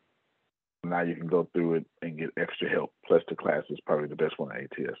down. Now you can go through it and get extra help. Plus the class is probably the best one at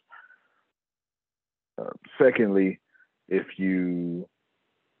ATS. Secondly, if you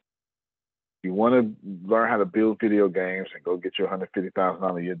you want to learn how to build video games and go get your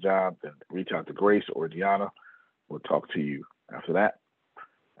 $150,000 a year job, then reach out to Grace or Deanna. We'll talk to you after that.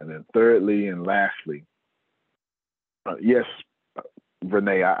 And then thirdly and lastly, yes,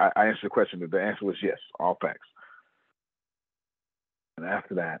 Renee, I answered the question. The answer was yes, all facts. And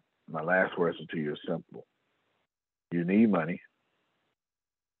after that, my last words to you are simple. You need money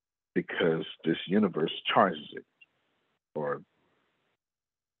because this universe charges it, or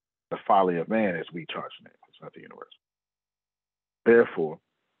the folly of man is we charging it. It's not the universe. Therefore,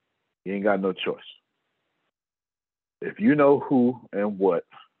 you ain't got no choice. If you know who and what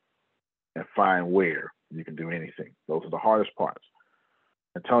and find where, you can do anything. Those are the hardest parts.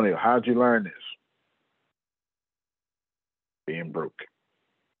 Antonio, how'd you learn this? Being broke.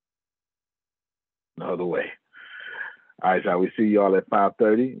 No other way. All right, y'all. We see y'all at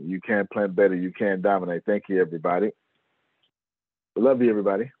 5:30. You can plan better. You can dominate. Thank you, everybody. Love you,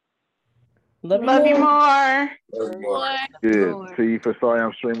 everybody. Love you more. Good. See you for Sorry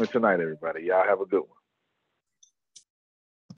I'm Streaming tonight, everybody. Y'all have a good one.